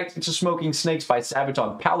 React to Smoking Snakes by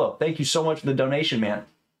Sabaton. Paolo, thank you so much for the donation, man.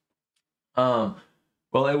 Well,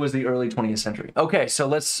 it was the early 20th century. Okay, so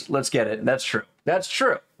let's get it. That's true. That's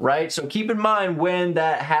true, right? So keep in mind when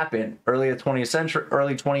that happened. Early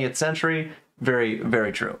 20th century. Very,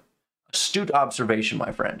 very true. Astute observation,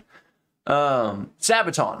 my friend.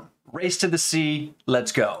 Sabaton, Race to the Sea,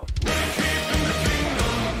 let's go.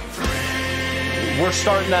 We're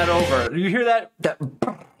starting that over. You hear that?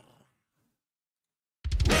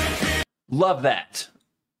 Love that.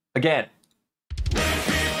 Again.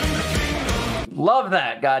 Love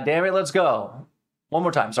that. God damn it. Let's go. One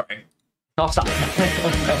more time. Sorry. I'll stop.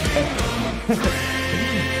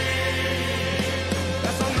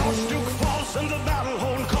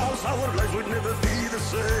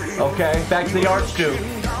 Okay, back to the Archduke.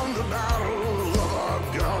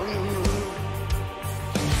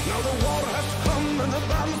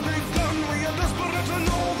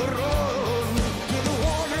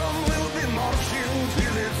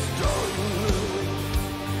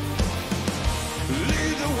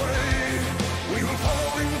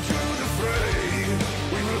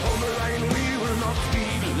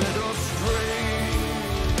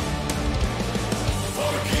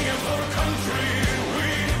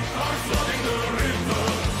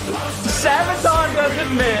 Sabaton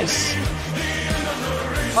doesn't miss.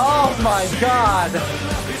 Oh my god.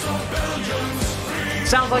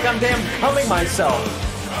 Sounds like I'm damn coming myself.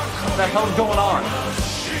 What the hell's going on?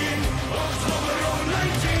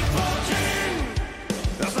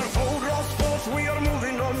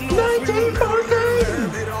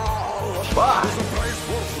 Fuck.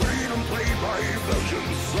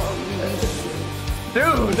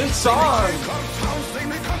 Dude, this song.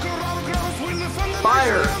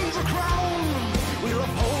 Fire!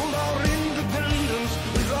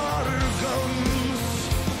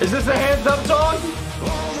 Is this a hands up song?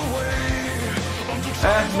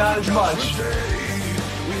 Not as much.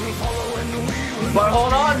 But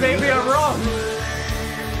hold on, maybe I'm wrong.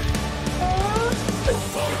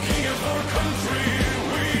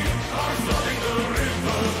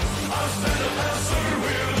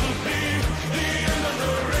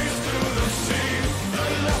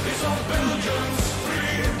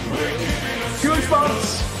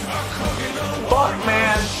 Goosebumps! Fuck,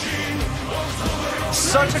 man.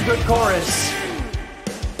 Such a good chorus.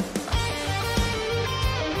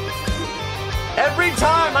 Every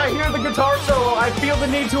time I hear the guitar solo, I feel the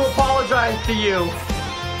need to apologize to you.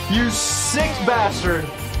 You sick bastard.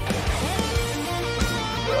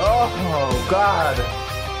 Oh, God.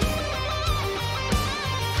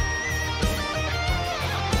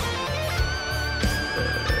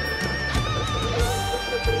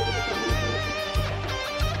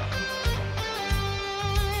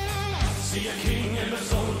 See a king and a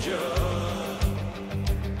soldier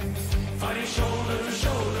fighting shoulder to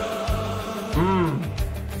shoulder.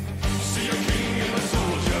 See a king and a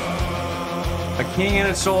soldier. A king and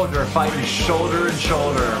a soldier fighting shoulder to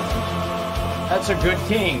shoulder. That's a good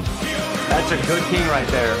king. That's a good king right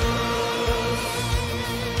there.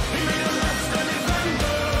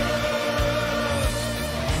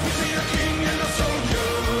 See a king and a soldier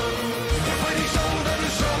fighting shoulder to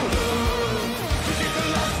shoulder to keep the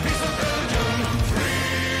last piece of Belgium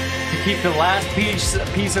free. Keep the last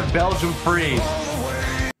piece of Belgium free.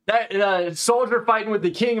 That soldier fighting with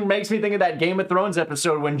the king makes me think of that Game of Thrones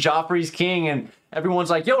episode when Joffrey's king and everyone's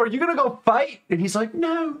like, yo, are you gonna go fight? And he's like,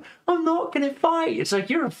 no, I'm not gonna fight. It's like,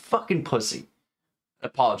 you're a fucking pussy. I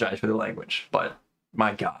apologize for the language, but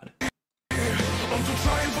my God. Unto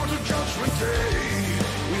triumph for the judgment day,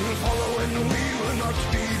 we will follow and we will not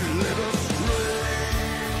be led astray.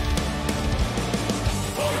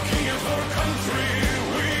 For king and for country,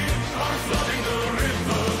 we are flooding the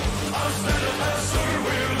river. Our standard master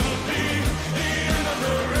will be the end of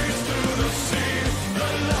the race to the sea. The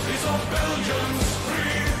lobbies of Belgium's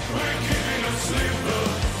free. We're keeping a sliver,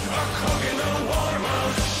 a cog in the war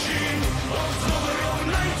machine. October of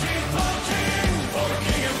 1914. For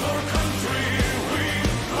king and for country, we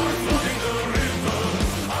are flooding the river.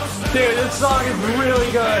 Our standard Dude, this song is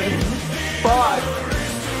really good. Fuck.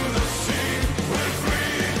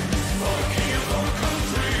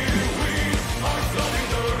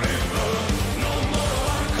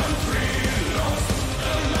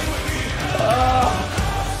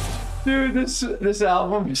 Dude, this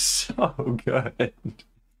album is so good.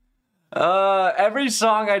 Every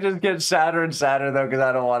song I just get sadder and sadder though because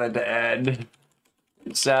I don't want it to end.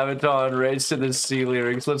 Sabaton, Race to the Sea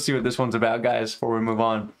lyrics. Let's see what this one's about, guys, before we move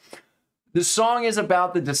on. The song is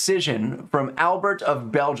about the decision from Albert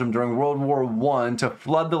of Belgium during World War I to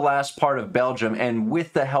flood the last part of Belgium and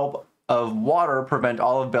with the help of water prevent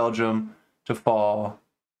all of Belgium to fall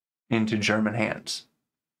into German hands.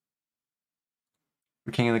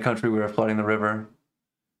 For king of the country, we are flooding the river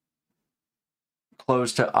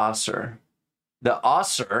close to Osser. The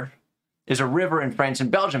Osser is a river in France and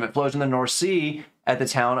Belgium. It flows in the North Sea at the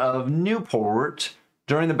town of Newport.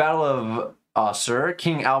 During the Battle of Osser,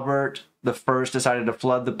 King Albert I decided to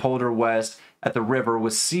flood the polar west at the river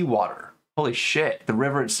with seawater. Holy shit, the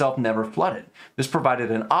river itself never flooded. This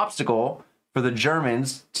provided an obstacle for the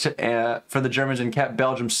Germans and kept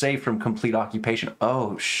Belgium safe from complete occupation.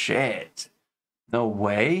 Oh shit. No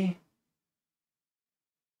way.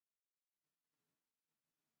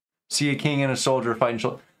 See a king and a soldier fighting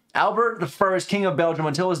shoulder. Albert I, King of Belgium,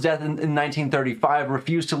 until his death in 1935,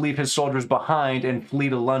 refused to leave his soldiers behind and flee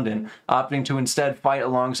to London, opting to instead fight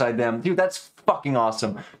alongside them. Dude, that's fucking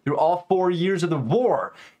awesome. Through all 4 years of the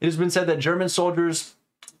war, it has been said that German soldiers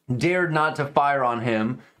dared not to fire on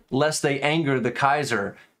him, lest they angered the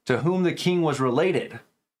Kaiser, to whom the king was related.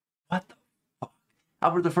 What the fuck?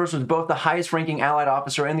 Albert I was both the highest-ranking Allied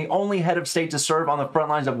officer and the only head of state to serve on the front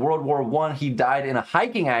lines of World War I. He died in a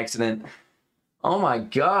hiking accident. Oh my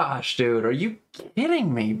gosh, dude. Are you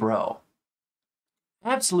kidding me, bro?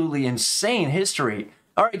 Absolutely insane history.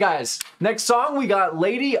 All right, guys. Next song, we got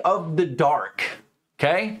Lady of the Dark.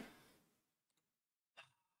 Okay?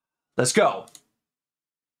 Let's go.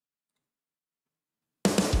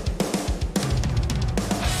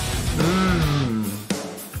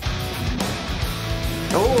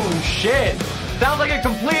 Oh, shit. Sounds like a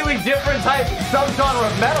completely different type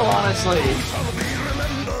subgenre of metal, honestly.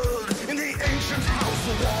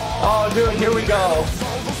 Oh, dude, here we go.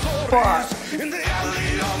 Fuck. In the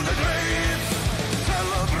alley of the great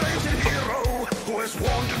celebrated hero who has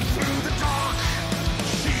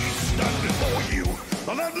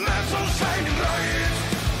on that metal shining light.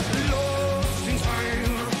 Lost in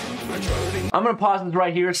time, a journey. I'm gonna pause this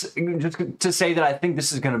right here just to say that I think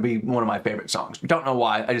this is gonna be one of my favorite songs. Don't know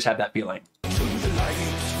why, I just have that feeling. To the light,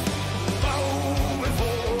 bow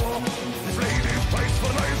before this lady fights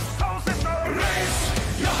for life. Oh, sister,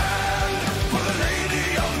 raise your hand for the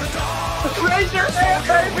lady of the dark. Raise your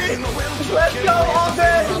hand, baby! Let's go all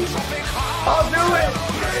day! I'll do it!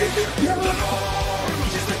 The norm,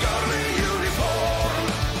 she's the girl in uniform.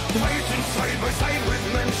 Fighting side by side with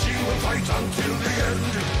men, she will fight until the end.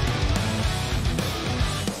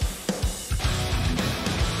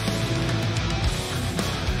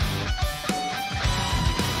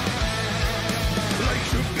 Like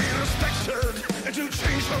to be respected and to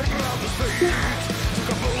change her brother's fate. Took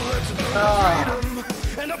a bullet to freedom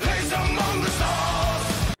and a place among the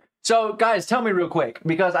stars. So, guys, tell me real quick,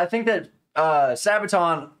 because I think that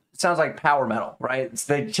Sabaton sounds like power metal, right?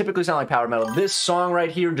 They typically sound like power metal. This song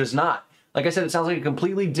right here does not. Like I said, it sounds like a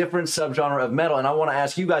completely different subgenre of metal, and I want to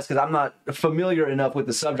ask you guys, because I'm not familiar enough with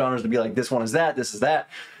the subgenres to be like, this one is that, this is that.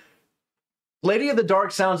 Lady of the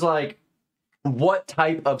Dark sounds like what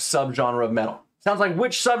type of subgenre of metal? Sounds like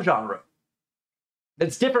which subgenre?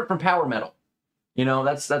 It's different from power metal. You know,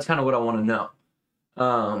 that's kind of what I want to know.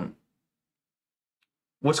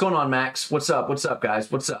 What's going on, Max? What's up? What's up,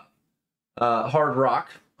 guys? What's up? Hard rock.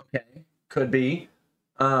 Okay. Could be.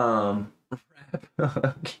 Rap.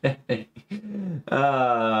 Okay.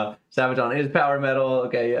 Sabaton is power metal.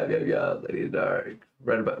 Okay, yeah. Lady of the Dark.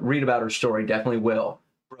 Read about her story. Definitely will.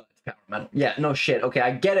 Bro, it's power metal. Yeah, no shit. Okay,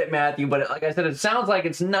 I get it, Matthew, but like I said, it sounds like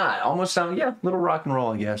it's not. Almost sounds, yeah, little rock and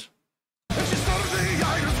roll, I guess. And she started the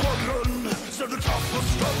Irish squadron, stood the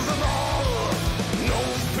toughest of them all. No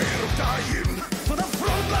fear of dying, for the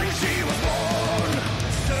front line she was born.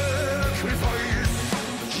 Sacrifice,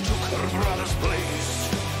 she took her brother's place.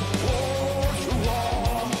 War to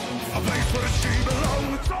war, a place where she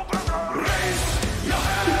belonged. So brother, raise your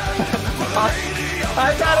hand for the lady of I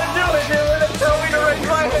gotta do it, dude. They tell me to raise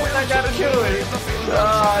my hand. I gotta do it.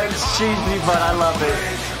 Oh, it's cheesy, but I love it.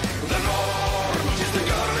 the norm. She's the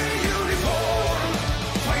girl in uniform,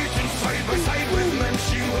 fighting side by side with men.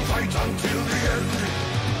 She will fight until the end.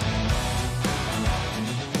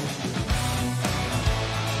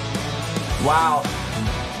 Wow.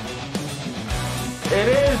 It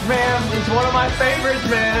is, man. It's one of my favorites,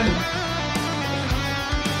 man.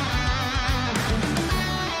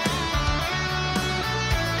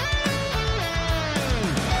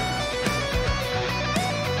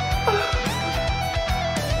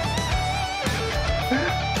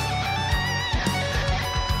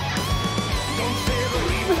 Don't fear the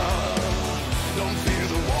reaper, don't fear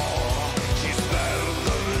the war. She spared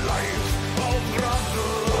the life of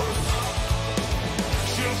brothers.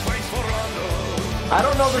 She'll fight for honor. I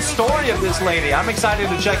don't know the story of this lady. I'm excited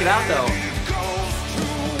to check it out, though. It goes to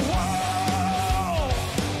war.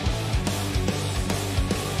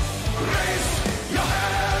 Raise your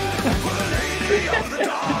hand for the lady of the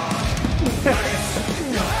dark. Raise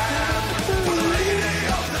your hand for the lady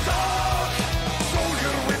of the dark.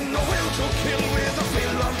 Soldier with no will to kill, with a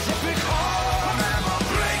philanthropic heart. Never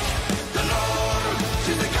break the norm.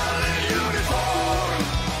 She's the girl in uniform,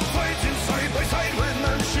 fighting side by side with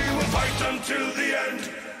men. She will fight until the end.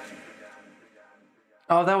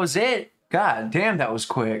 Oh, that was it? God damn, that was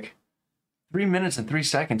quick. 3 minutes and 3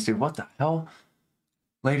 seconds, dude. What the hell?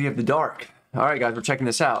 Lady of the Dark. All right, guys, we're checking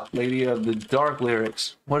this out. Lady of the Dark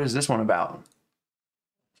lyrics. What is this one about?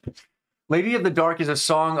 Lady of the Dark is a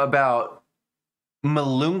song about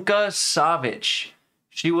Milunka Savic.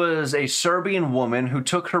 She was a Serbian woman who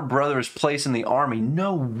took her brother's place in the army.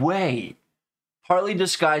 No way. Partly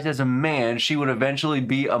disguised as a man, she would eventually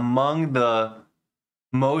be among the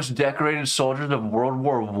most decorated soldiers of World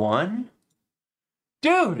War I?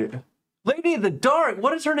 Dude, Lady of the Dark,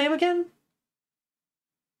 what is her name again?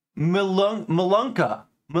 Milunka.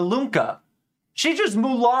 She just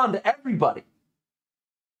Mulan'd everybody.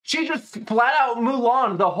 She just flat out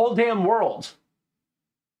Mulan'd the whole damn world.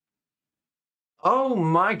 Oh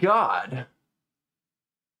my God.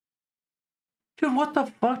 Dude, what the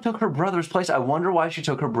fuck took her brother's place? I wonder why she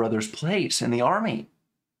took her brother's place in the army.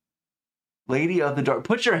 Lady of the Dark.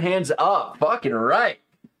 Put your hands up. Fucking right.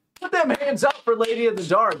 Put them hands up for Lady of the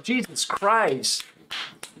Dark. Jesus Christ.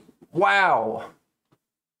 Wow.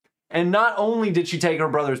 And not only did she take her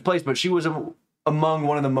brother's place, but she was among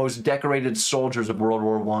one of the most decorated soldiers of World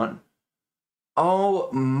War I.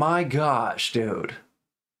 Oh my gosh, dude.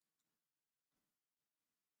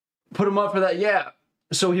 Put him up for that, yeah.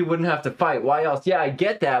 So he wouldn't have to fight. Why else? Yeah, I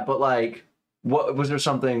get that, but like, what was there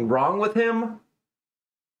something wrong with him?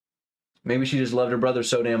 Maybe she just loved her brother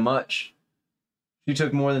so damn much. She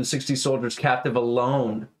took more than 60 soldiers captive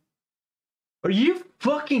alone. Are you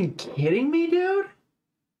fucking kidding me, dude?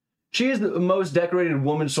 She is the most decorated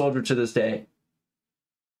woman soldier to this day.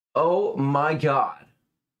 Oh my god.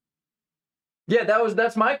 Yeah,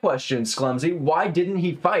 that's my question, Sclumsy. Why didn't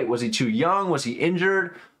he fight? Was he too young? Was he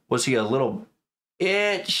injured? Was he a little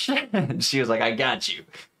itch? She was like, I got you.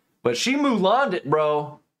 But she Mulan'd it,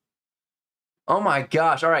 bro. Oh my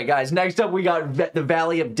gosh. All right, guys. Next up, we got the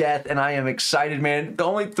Valley of Death, and I am excited, man.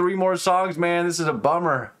 Only 3 more songs, man. This is a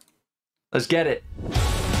bummer. Let's get it.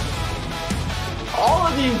 All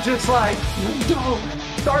of these just like,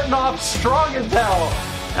 starting off strong as hell.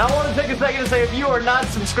 And I want to take a second to say, if you are not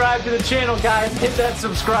subscribed to the channel, guys, hit that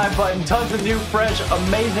subscribe button. Tons of new, fresh,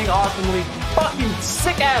 amazing, awesomely fucking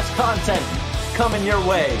sick-ass content coming your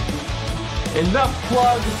way. Enough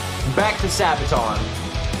plug. Back to Sabaton.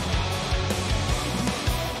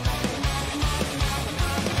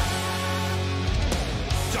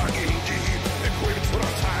 Digging deep, equipped for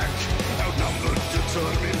attack, outnumbered,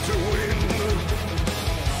 determined to win.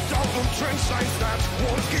 Double trench sights that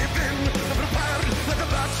won't give in, prepared like a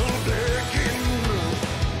battle begin.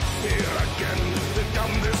 Here again, they've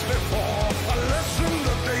done this before, a lesson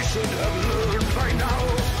that they should have learned by now.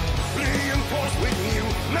 Reinforced with new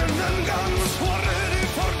men and guns, we're ready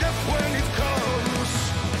for death when it comes.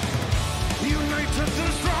 United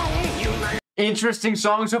and strong, united. Interesting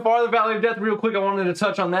song so far, the Valley of Death. Real quick, I wanted to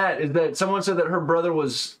touch on that. Is that someone said that her brother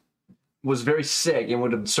was very sick and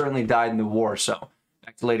would have certainly died in the war. So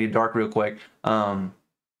back to Lady Dark real quick.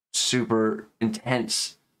 Super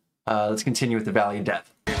intense. Let's continue with the Valley of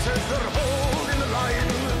Death. The Valley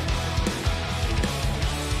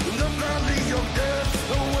of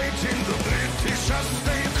Death, awaiting the British as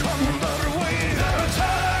they come their way. Their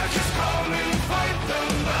attack is coming, fight them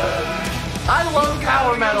back. I love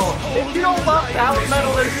power metal. If you don't love power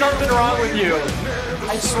metal, there's something wrong with you.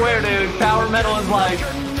 I swear, dude, power metal is like,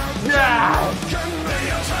 yeah.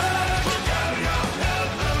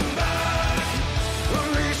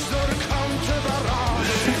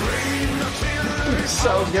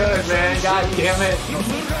 So good, man. God damn it.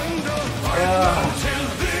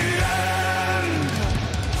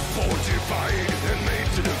 Fortified and made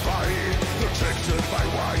to defy, protected by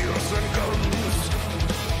wires and guns.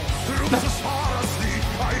 Through as far as the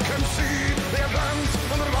eye can see, they advance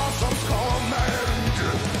under Rassam's command.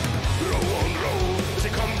 Row on row, they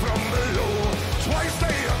come from below. Twice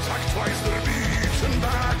they attack, twice they're beaten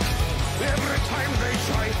back. Every time they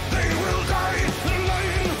try, they will die. Their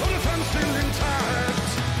line unfenced still intact.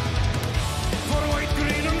 For white,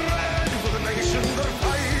 green, and red, for the nation they're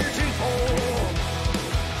fighting for.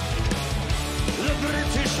 The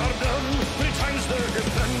British are done, 3 times their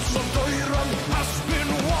defense of Doiran has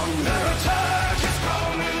been won. Their attack is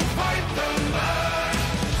coming, fight them back.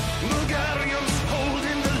 Bulgarians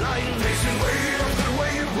holding the line, facing wave after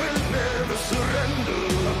wave, will never surrender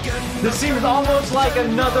again. This seems almost like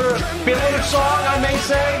another filler song, I may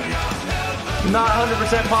say. Not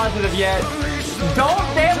 100% positive yet.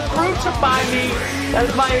 Don't damn crucify me. That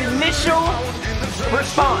is my initial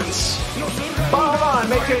response. But hold on, I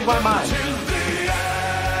may change my mind.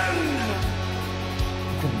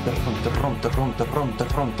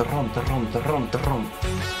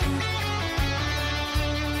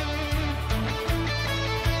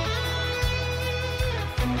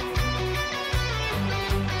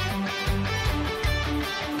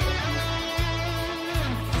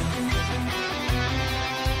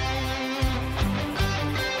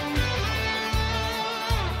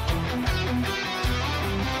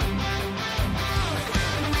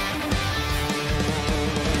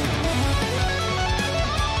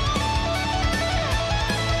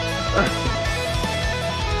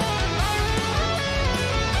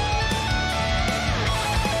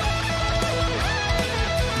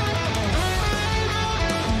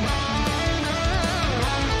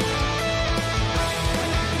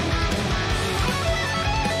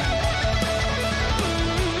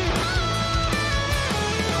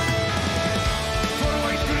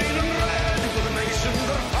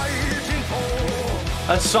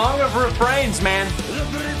 A song of refrains, man. The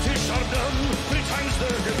British are done, 3 times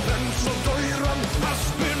their defense of Doiran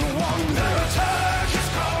has been won. Their attack is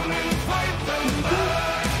coming, fight them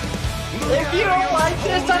back. If you don't like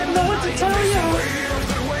this, I don't know what to tell you. Wave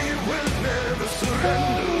after wave will never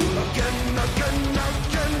surrender. Again, again,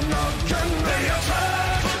 again, again. They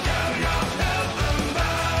attack, Bulgaria held them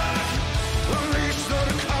back. Unleash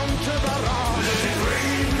their counter barrage.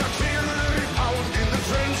 Rain artillery pounding the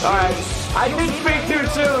trenches. All right. I did speak too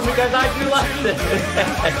soon because I do like this.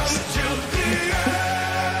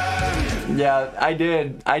 Yeah, I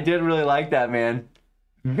did. I did really like that, man.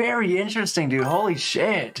 Very interesting, dude. Holy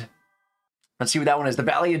shit. Let's see what that one is. The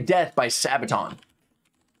Valley of Death by Sabaton.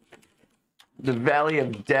 The Valley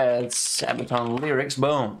of Death, Sabaton lyrics.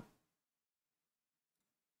 Boom.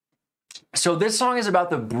 So this song is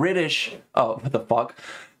about the British... Oh, what the fuck?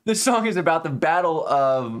 This song is about the Battle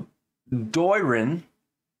of Doiran,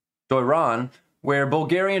 where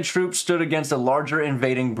Bulgarian troops stood against a larger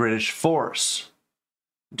invading British force.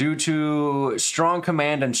 Due to strong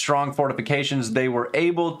command and strong fortifications, they were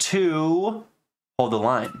able to hold the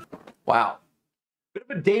line. Wow. Bit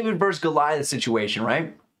of a David versus Goliath situation,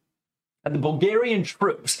 right? And the Bulgarian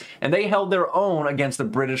troops, and they held their own against the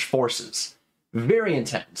British forces. Very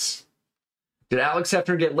intense. Did Alex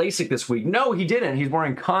Hefner get LASIK this week? No, he didn't. He's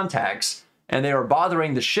wearing contacts, and they are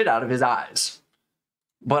bothering the shit out of his eyes.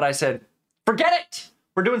 But I said, forget it!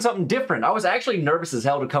 We're doing something different. I was actually nervous as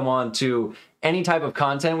hell to come on to any type of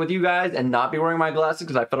content with you guys and not be wearing my glasses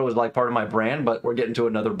because I thought it was like part of my brand, but we're getting to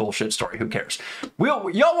another bullshit story. Who cares?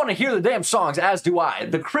 Y'all want to hear the damn songs, as do I.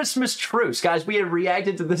 The Christmas Truce. Guys, we have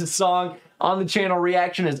reacted to this song on the channel.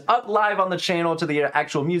 Reaction is up live on the channel to the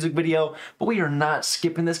actual music video, but we are not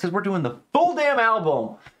skipping this because we're doing the full damn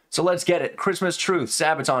album. So let's get it. Christmas Truth,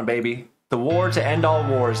 Sabaton, baby. The war to end all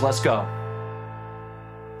wars. Let's go.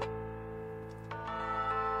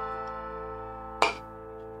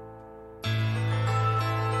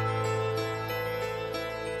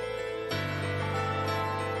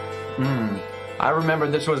 I remember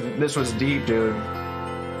this was deep, dude.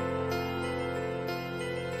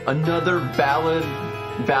 Another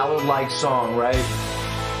ballad-like song, right?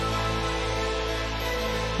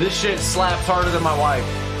 This shit slaps harder than my wife.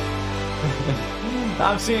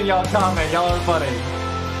 I'm seeing y'all comment. Y'all are funny.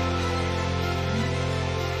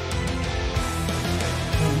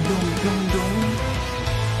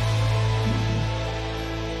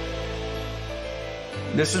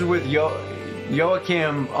 This is with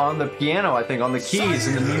Joachim on the piano, I think, on the keys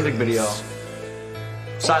in the music video.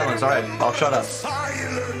 Silence, alright, I'll shut up.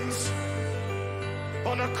 Silence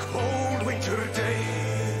on a cold winter day.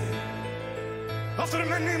 After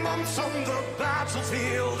many months on the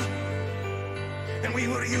battlefield, and we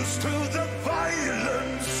were used to the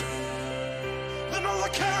violence, then all the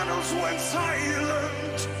cannons went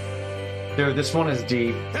silent. Dude, this one is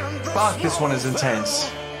deep. Fuck, this one is intense.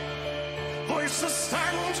 Voices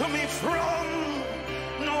sang to me from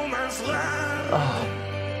no man's land. Oh.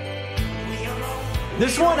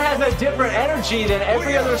 This one has a different energy than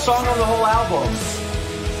every other song on the whole album.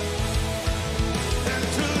 And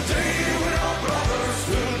today we're all brothers,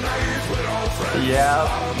 tonight we're all friends. Yeah. A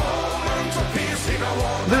moment of peace in our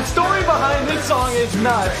war. The story behind this song is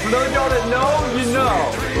nuts. For those of y'all that know, you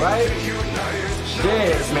know, right?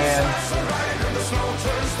 Shit, man.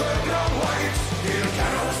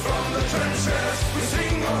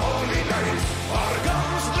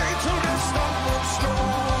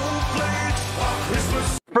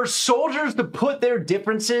 For soldiers to put their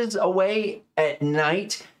differences away at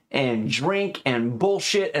night and drink and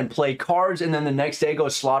bullshit and play cards and then the next day go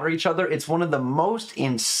slaughter each other, it's one of the most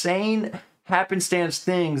insane happenstance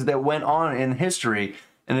things that went on in history.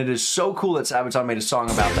 And it is so cool that Sabaton made a song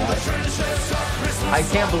about that. I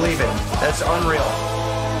can't believe it. That's unreal.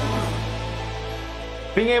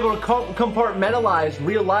 Being able to compartmentalize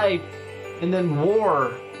real life and then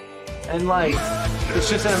war. And like, it's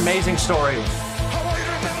just an amazing story.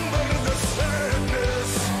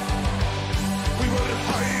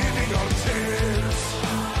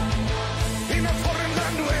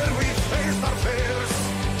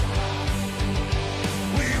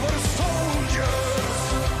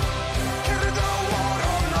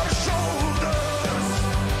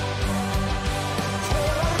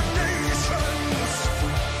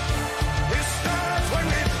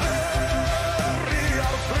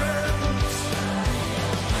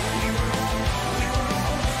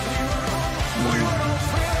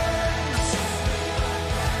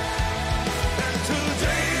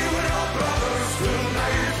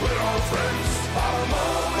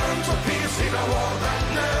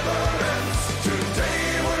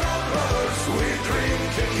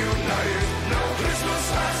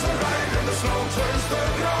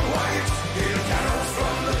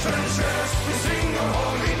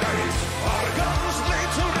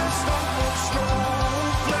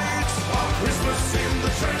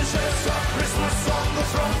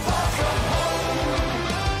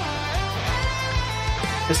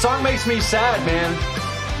 This song makes me sad, man.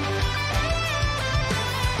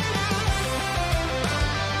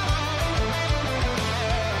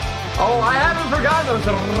 Oh, I haven't forgotten those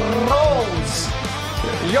rolls.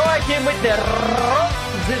 Joachim with the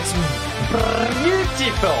rolls. It's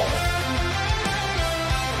beautiful.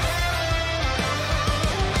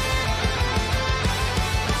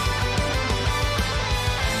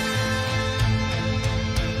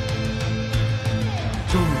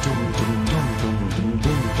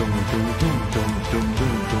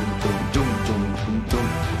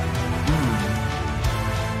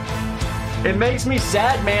 It makes me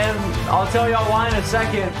sad, man. I'll tell y'all why in a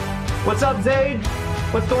second. What's up, Zayd?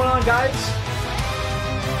 What's going on, guys?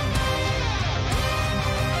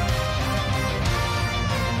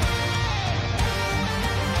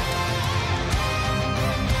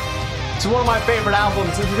 It's one of my favorite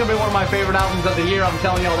albums. This is gonna be one of my favorite albums of the year. I'm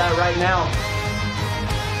telling y'all that right now.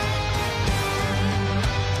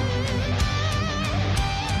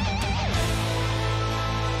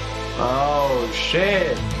 Oh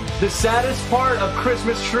shit. The saddest part of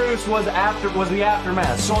Christmas Truce was the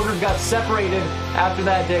aftermath. Soldiers got separated after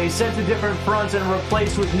that day, sent to different fronts, and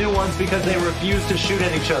replaced with new ones because they refused to shoot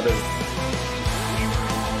at each other.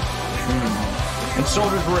 And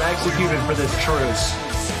soldiers were executed for this truce.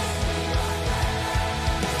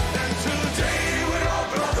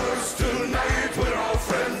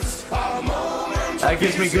 That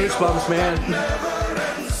gives me goosebumps, man.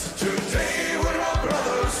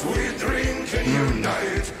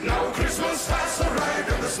 Now Christmas has arrived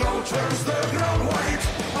and the snow turns the ground white.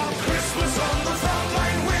 On Christmas on the front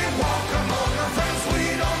line we walk among our friends.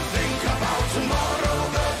 We don't think about tomorrow.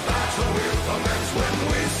 The battle will commence when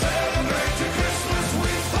we celebrate to Christmas. We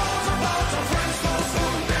thought about our friends, those who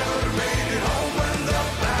never made it home when the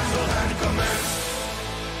battle had commenced.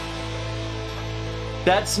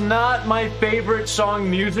 That's not my favorite song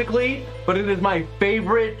musically, but it is my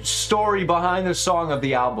favorite story behind the song of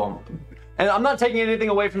the album. And I'm not taking anything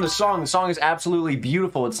away from the song. The song is absolutely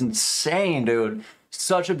beautiful. It's insane, dude.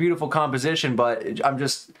 Such a beautiful composition, but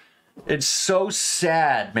it's so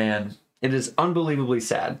sad, man. It is unbelievably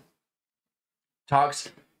sad. Talks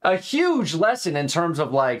a huge lesson in terms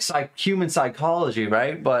of like human psychology,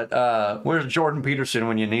 right? But where's Jordan Peterson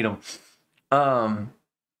when you need him? Fuck,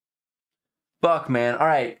 man. All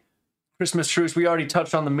right. Christmas Truce. We already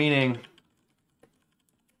touched on the meaning.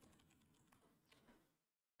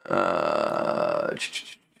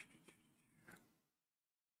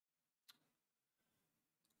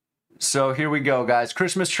 So here we go, guys.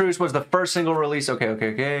 Christmas Truce was the first single release.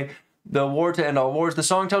 Okay. The War to End All Wars. The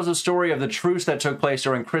song tells the story of the truce that took place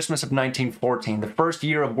during Christmas of 1914, the first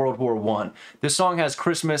year of World War I. This song has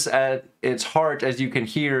Christmas at its heart, as you can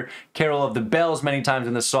hear Carol of the Bells many times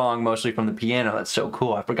in the song, mostly from the piano. That's so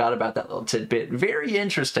cool. I forgot about that little tidbit. Very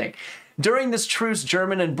interesting. During this truce,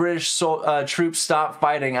 German and British troops stopped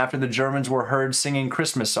fighting after the Germans were heard singing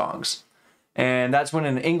Christmas songs. And that's when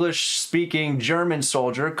an English-speaking German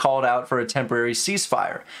soldier called out for a temporary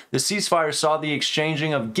ceasefire. The ceasefire saw the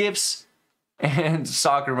exchanging of gifts and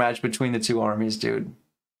soccer match between the two armies, dude.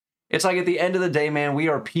 It's like at the end of the day, man, we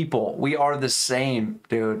are people. We are the same,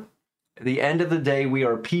 dude. At the end of the day, we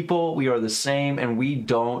are people. We are the same, and we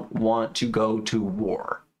don't want to go to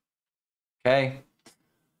war. Okay?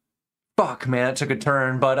 Fuck, man, it took a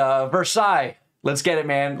turn. But Versailles. Let's get it,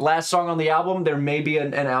 man. Last song on the album. There may be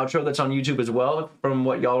an outro that's on YouTube as well, from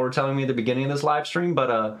what y'all were telling me at the beginning of this live stream.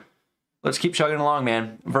 But let's keep chugging along,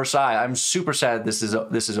 man. Versailles. I'm super sad this is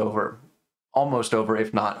over. Almost over,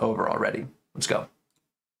 if not over already. Let's go.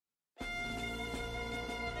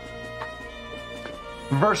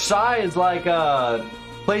 Versailles is like a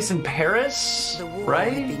place in Paris, The war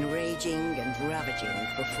right? had been raging and ravaging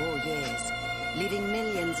for 4 years, leaving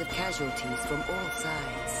millions of casualties from all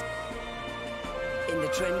sides. In the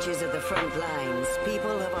trenches of the front lines,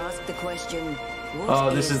 people have asked the question,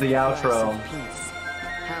 what this is the price outro. of peace?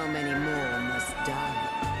 How many more must die?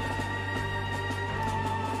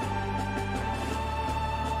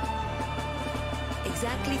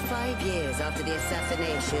 Exactly 5 years after the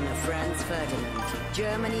assassination of Franz Ferdinand,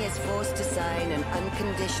 Germany is forced to sign an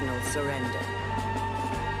unconditional surrender.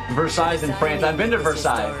 Versailles in France. I've been to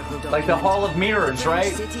Versailles. Like the Hall of Mirrors,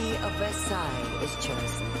 right? The city of Versailles is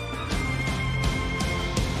chosen.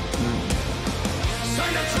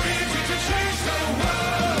 Sign a treaty to change the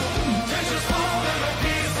world. Tensions fall and a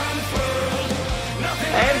peace unfurled.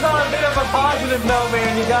 Nothing And it's on a bit of a positive note,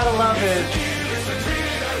 man. You gotta love it. is a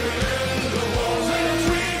treaty that will end the war. Sign a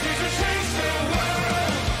treaty to change the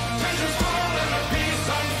world. Tensions fall and a peace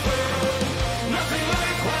unfurled. Nothing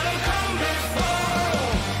like what had come before.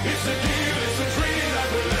 It's a deal, it's a treaty that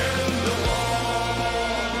will end the war.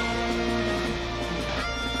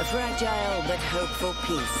 A fragile but hopeful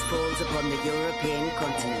peace falls upon the European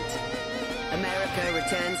continent. America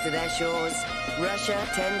returns to their shores, Russia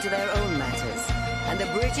tend to their own matters, and the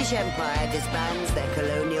British Empire disbands their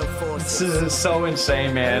colonial forces. This is so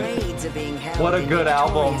insane, man. Parades are being held What a in good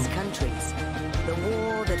album. victorious countries. The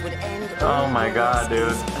war that would end Oh all my God, wars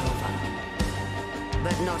dude. is over.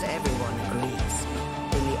 But not everyone agrees.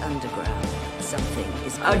 In the underground, something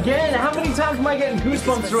is Again, how many times am I getting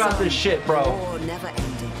goosebumps throughout this shit, bro? War never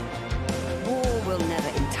ended. War will never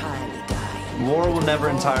entirely die. War will never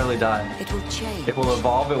entirely die. It will change. It will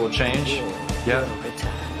evolve, it will change. War Yep. will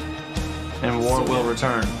return. And war will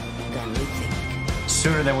return. Than we think.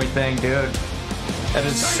 Sooner than we think, dude. That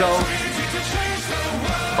is so...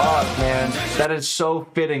 Fuck, man. That is so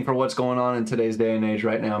fitting for what's going on in today's day and age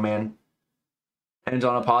right now, man. Ends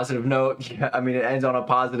on a positive note. Yeah, I mean, it ends on a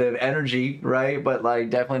positive energy, right? But,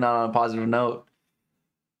 like, definitely not on a positive note.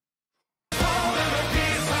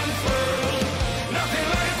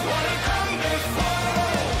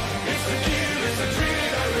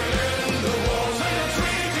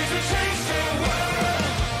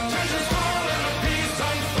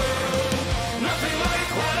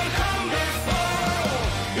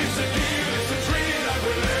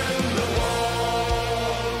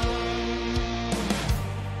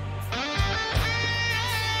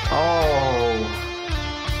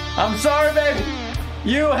 I'm sorry, baby.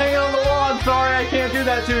 You hanging on the wall. I'm sorry I can't do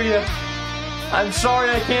that to you. I'm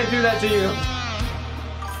sorry I can't do that to you.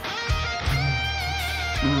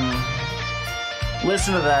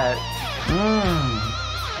 Listen to that.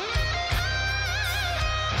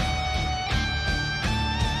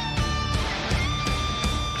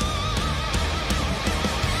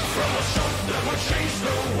 From a shock that would change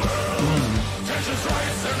the world. Tensions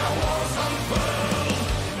rise and our walls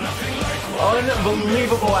unfurl. Nothing like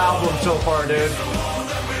Unbelievable album so far, dude.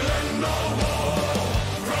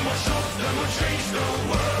 from a shock that would change the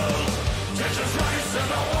world. Tensions rise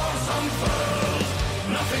and our walls unfurl.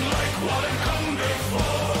 Nothing like what had come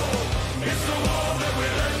before. It's the war that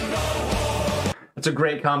will end our war. That's a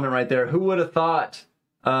great comment right there. Who would have thought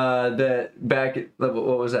that back at, what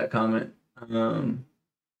was that comment?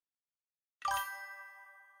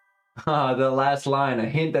 The last line, a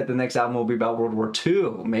hint that the next album will be about World War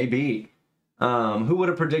II, maybe. Who would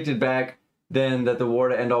have predicted back then that the war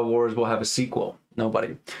to end all wars will have a sequel?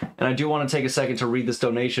 Nobody. And I do want to take a second to read this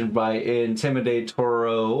donation by Intimidate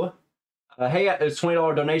Toro. Hey, it's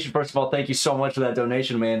 $20 donation. First of all, thank you so much for that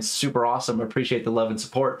donation, man. Super awesome. I appreciate the love and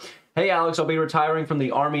support. Hey, Alex, I'll be retiring from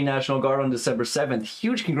the Army National Guard on December 7th.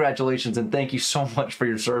 Huge congratulations, and thank you so much for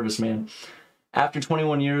your service, man. After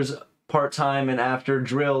 21 years part-time and after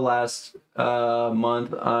drill last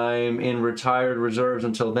month, I'm in retired reserves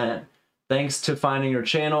until then. Thanks to finding your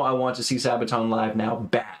channel, I want to see Sabaton live now.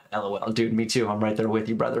 Bad. LOL. Dude, me too. I'm right there with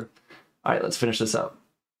you, brother. All right, let's finish this up.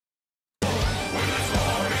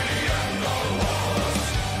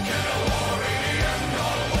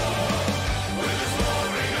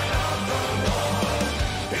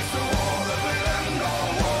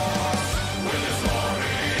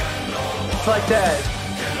 It's like that.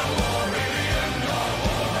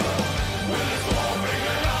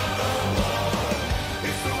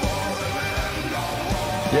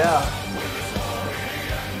 Yeah.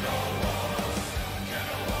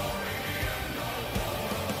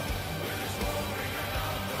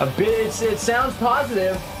 A bit. It sounds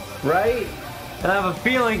positive, right? And I have a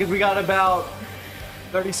feeling because we got about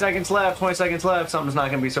 30 seconds left, 20 seconds left, something's not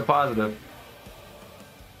going to be so positive.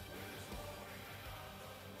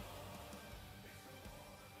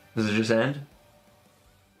 Does it just end?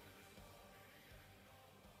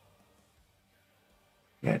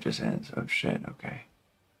 Yeah, it just ends. Oh shit, okay.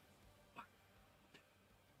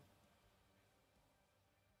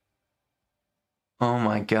 Oh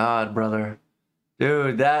my god, brother.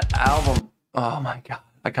 Dude, that album. Oh my god.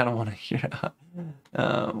 I kind of want to hear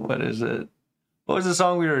what is it? What was the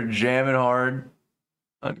song we were jamming hard?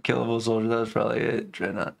 Unkillable Soldier. That was probably it.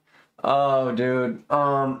 Dreadnought. Oh, dude.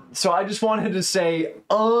 So I just wanted to say,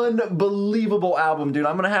 unbelievable album, dude.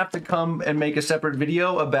 I'm gonna have to come and make a separate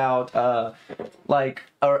video about like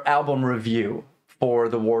our album review for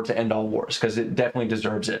The War to End All Wars, because it definitely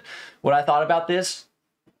deserves it. What I thought about this,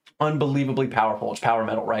 unbelievably powerful. It's power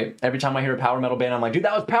metal, right? Every time I hear a power metal band, I'm like, dude,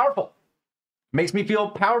 that was powerful. Makes me feel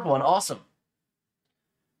powerful and awesome.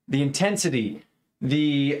 The intensity,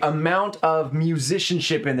 the amount of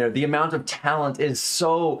musicianship in there, the amount of talent is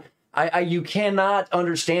so... you cannot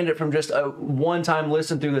understand it from just a one-time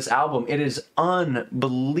listen through this album. It is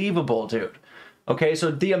unbelievable, dude. Okay,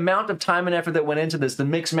 so the amount of time and effort that went into this, the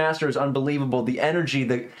mix master is unbelievable. The energy,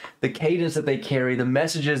 the cadence that they carry, the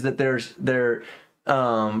messages that they're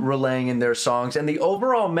relaying in their songs, and the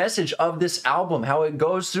overall message of this album, how it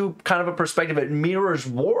goes through kind of a perspective. It mirrors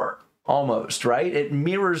war almost, right? It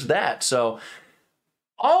mirrors that. So,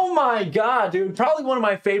 oh my god, dude, probably one of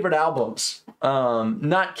my favorite albums.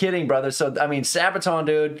 Not kidding, brother. So, I mean, Sabaton,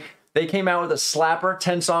 dude, they came out with a slapper,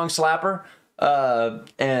 10-song slapper,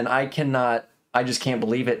 and I just can't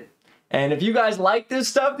believe it. And if you guys like this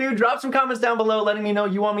stuff, dude, drop some comments down below letting me know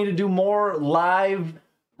you want me to do more live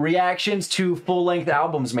reactions to full-length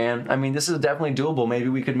albums, man. I mean, this is definitely doable. Maybe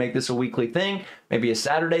we could make this a weekly thing, maybe a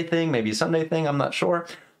Saturday thing, maybe a Sunday thing. I'm not sure.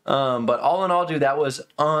 But all in all, dude, that was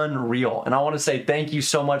unreal. And I want to say thank you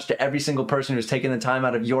so much to every single person who's taken the time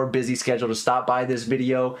out of your busy schedule to stop by this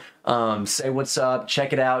video, say what's up,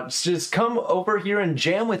 check it out. Just come over here and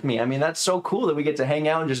jam with me. I mean, that's so cool that we get to hang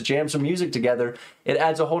out and just jam some music together. It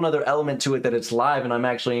adds a whole nother element to it that it's live and I'm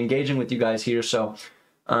actually engaging with you guys here. So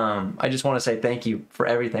I just want to say thank you for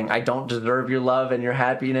everything. I don't deserve your love and your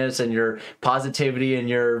happiness and your positivity and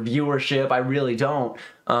your viewership. I really don't.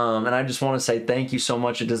 And I just want to say thank you so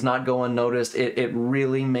much. It does not go unnoticed. It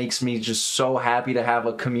really makes me just so happy to have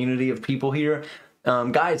a community of people here.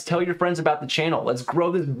 Guys, tell your friends about the channel. Let's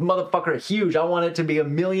grow this motherfucker huge. I want it to be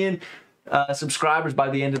 1 million subscribers by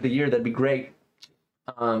the end of the year. That'd be great.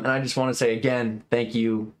 And I just want to say again, thank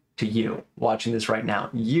you to you watching this right now.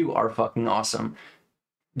 You are fucking awesome.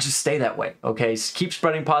 Just stay that way, okay? Keep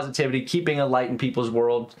spreading positivity, keep being a light in people's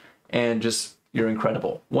world, and just, you're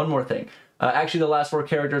incredible. One more thing. Actually, the last 4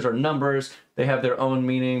 characters are numbers. They have their own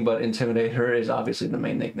meaning, but Intimidator is obviously the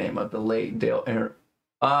main nickname of the late Dale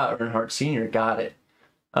Earnhardt Sr. Got it.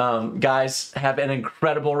 Guys, have an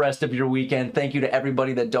incredible rest of your weekend. Thank you to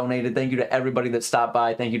everybody that donated. Thank you to everybody that stopped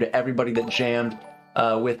by. Thank you to everybody that jammed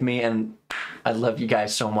with me, and I love you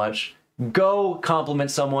guys so much. Go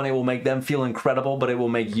compliment someone. It will make them feel incredible, but it will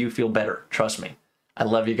make you feel better. Trust me. I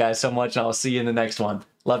love you guys so much, and I'll see you in the next one.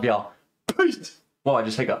 Love y'all. Peace. Whoa, I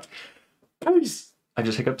just hiccuped. Peace. I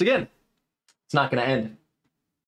just hiccuped again. It's not going to end.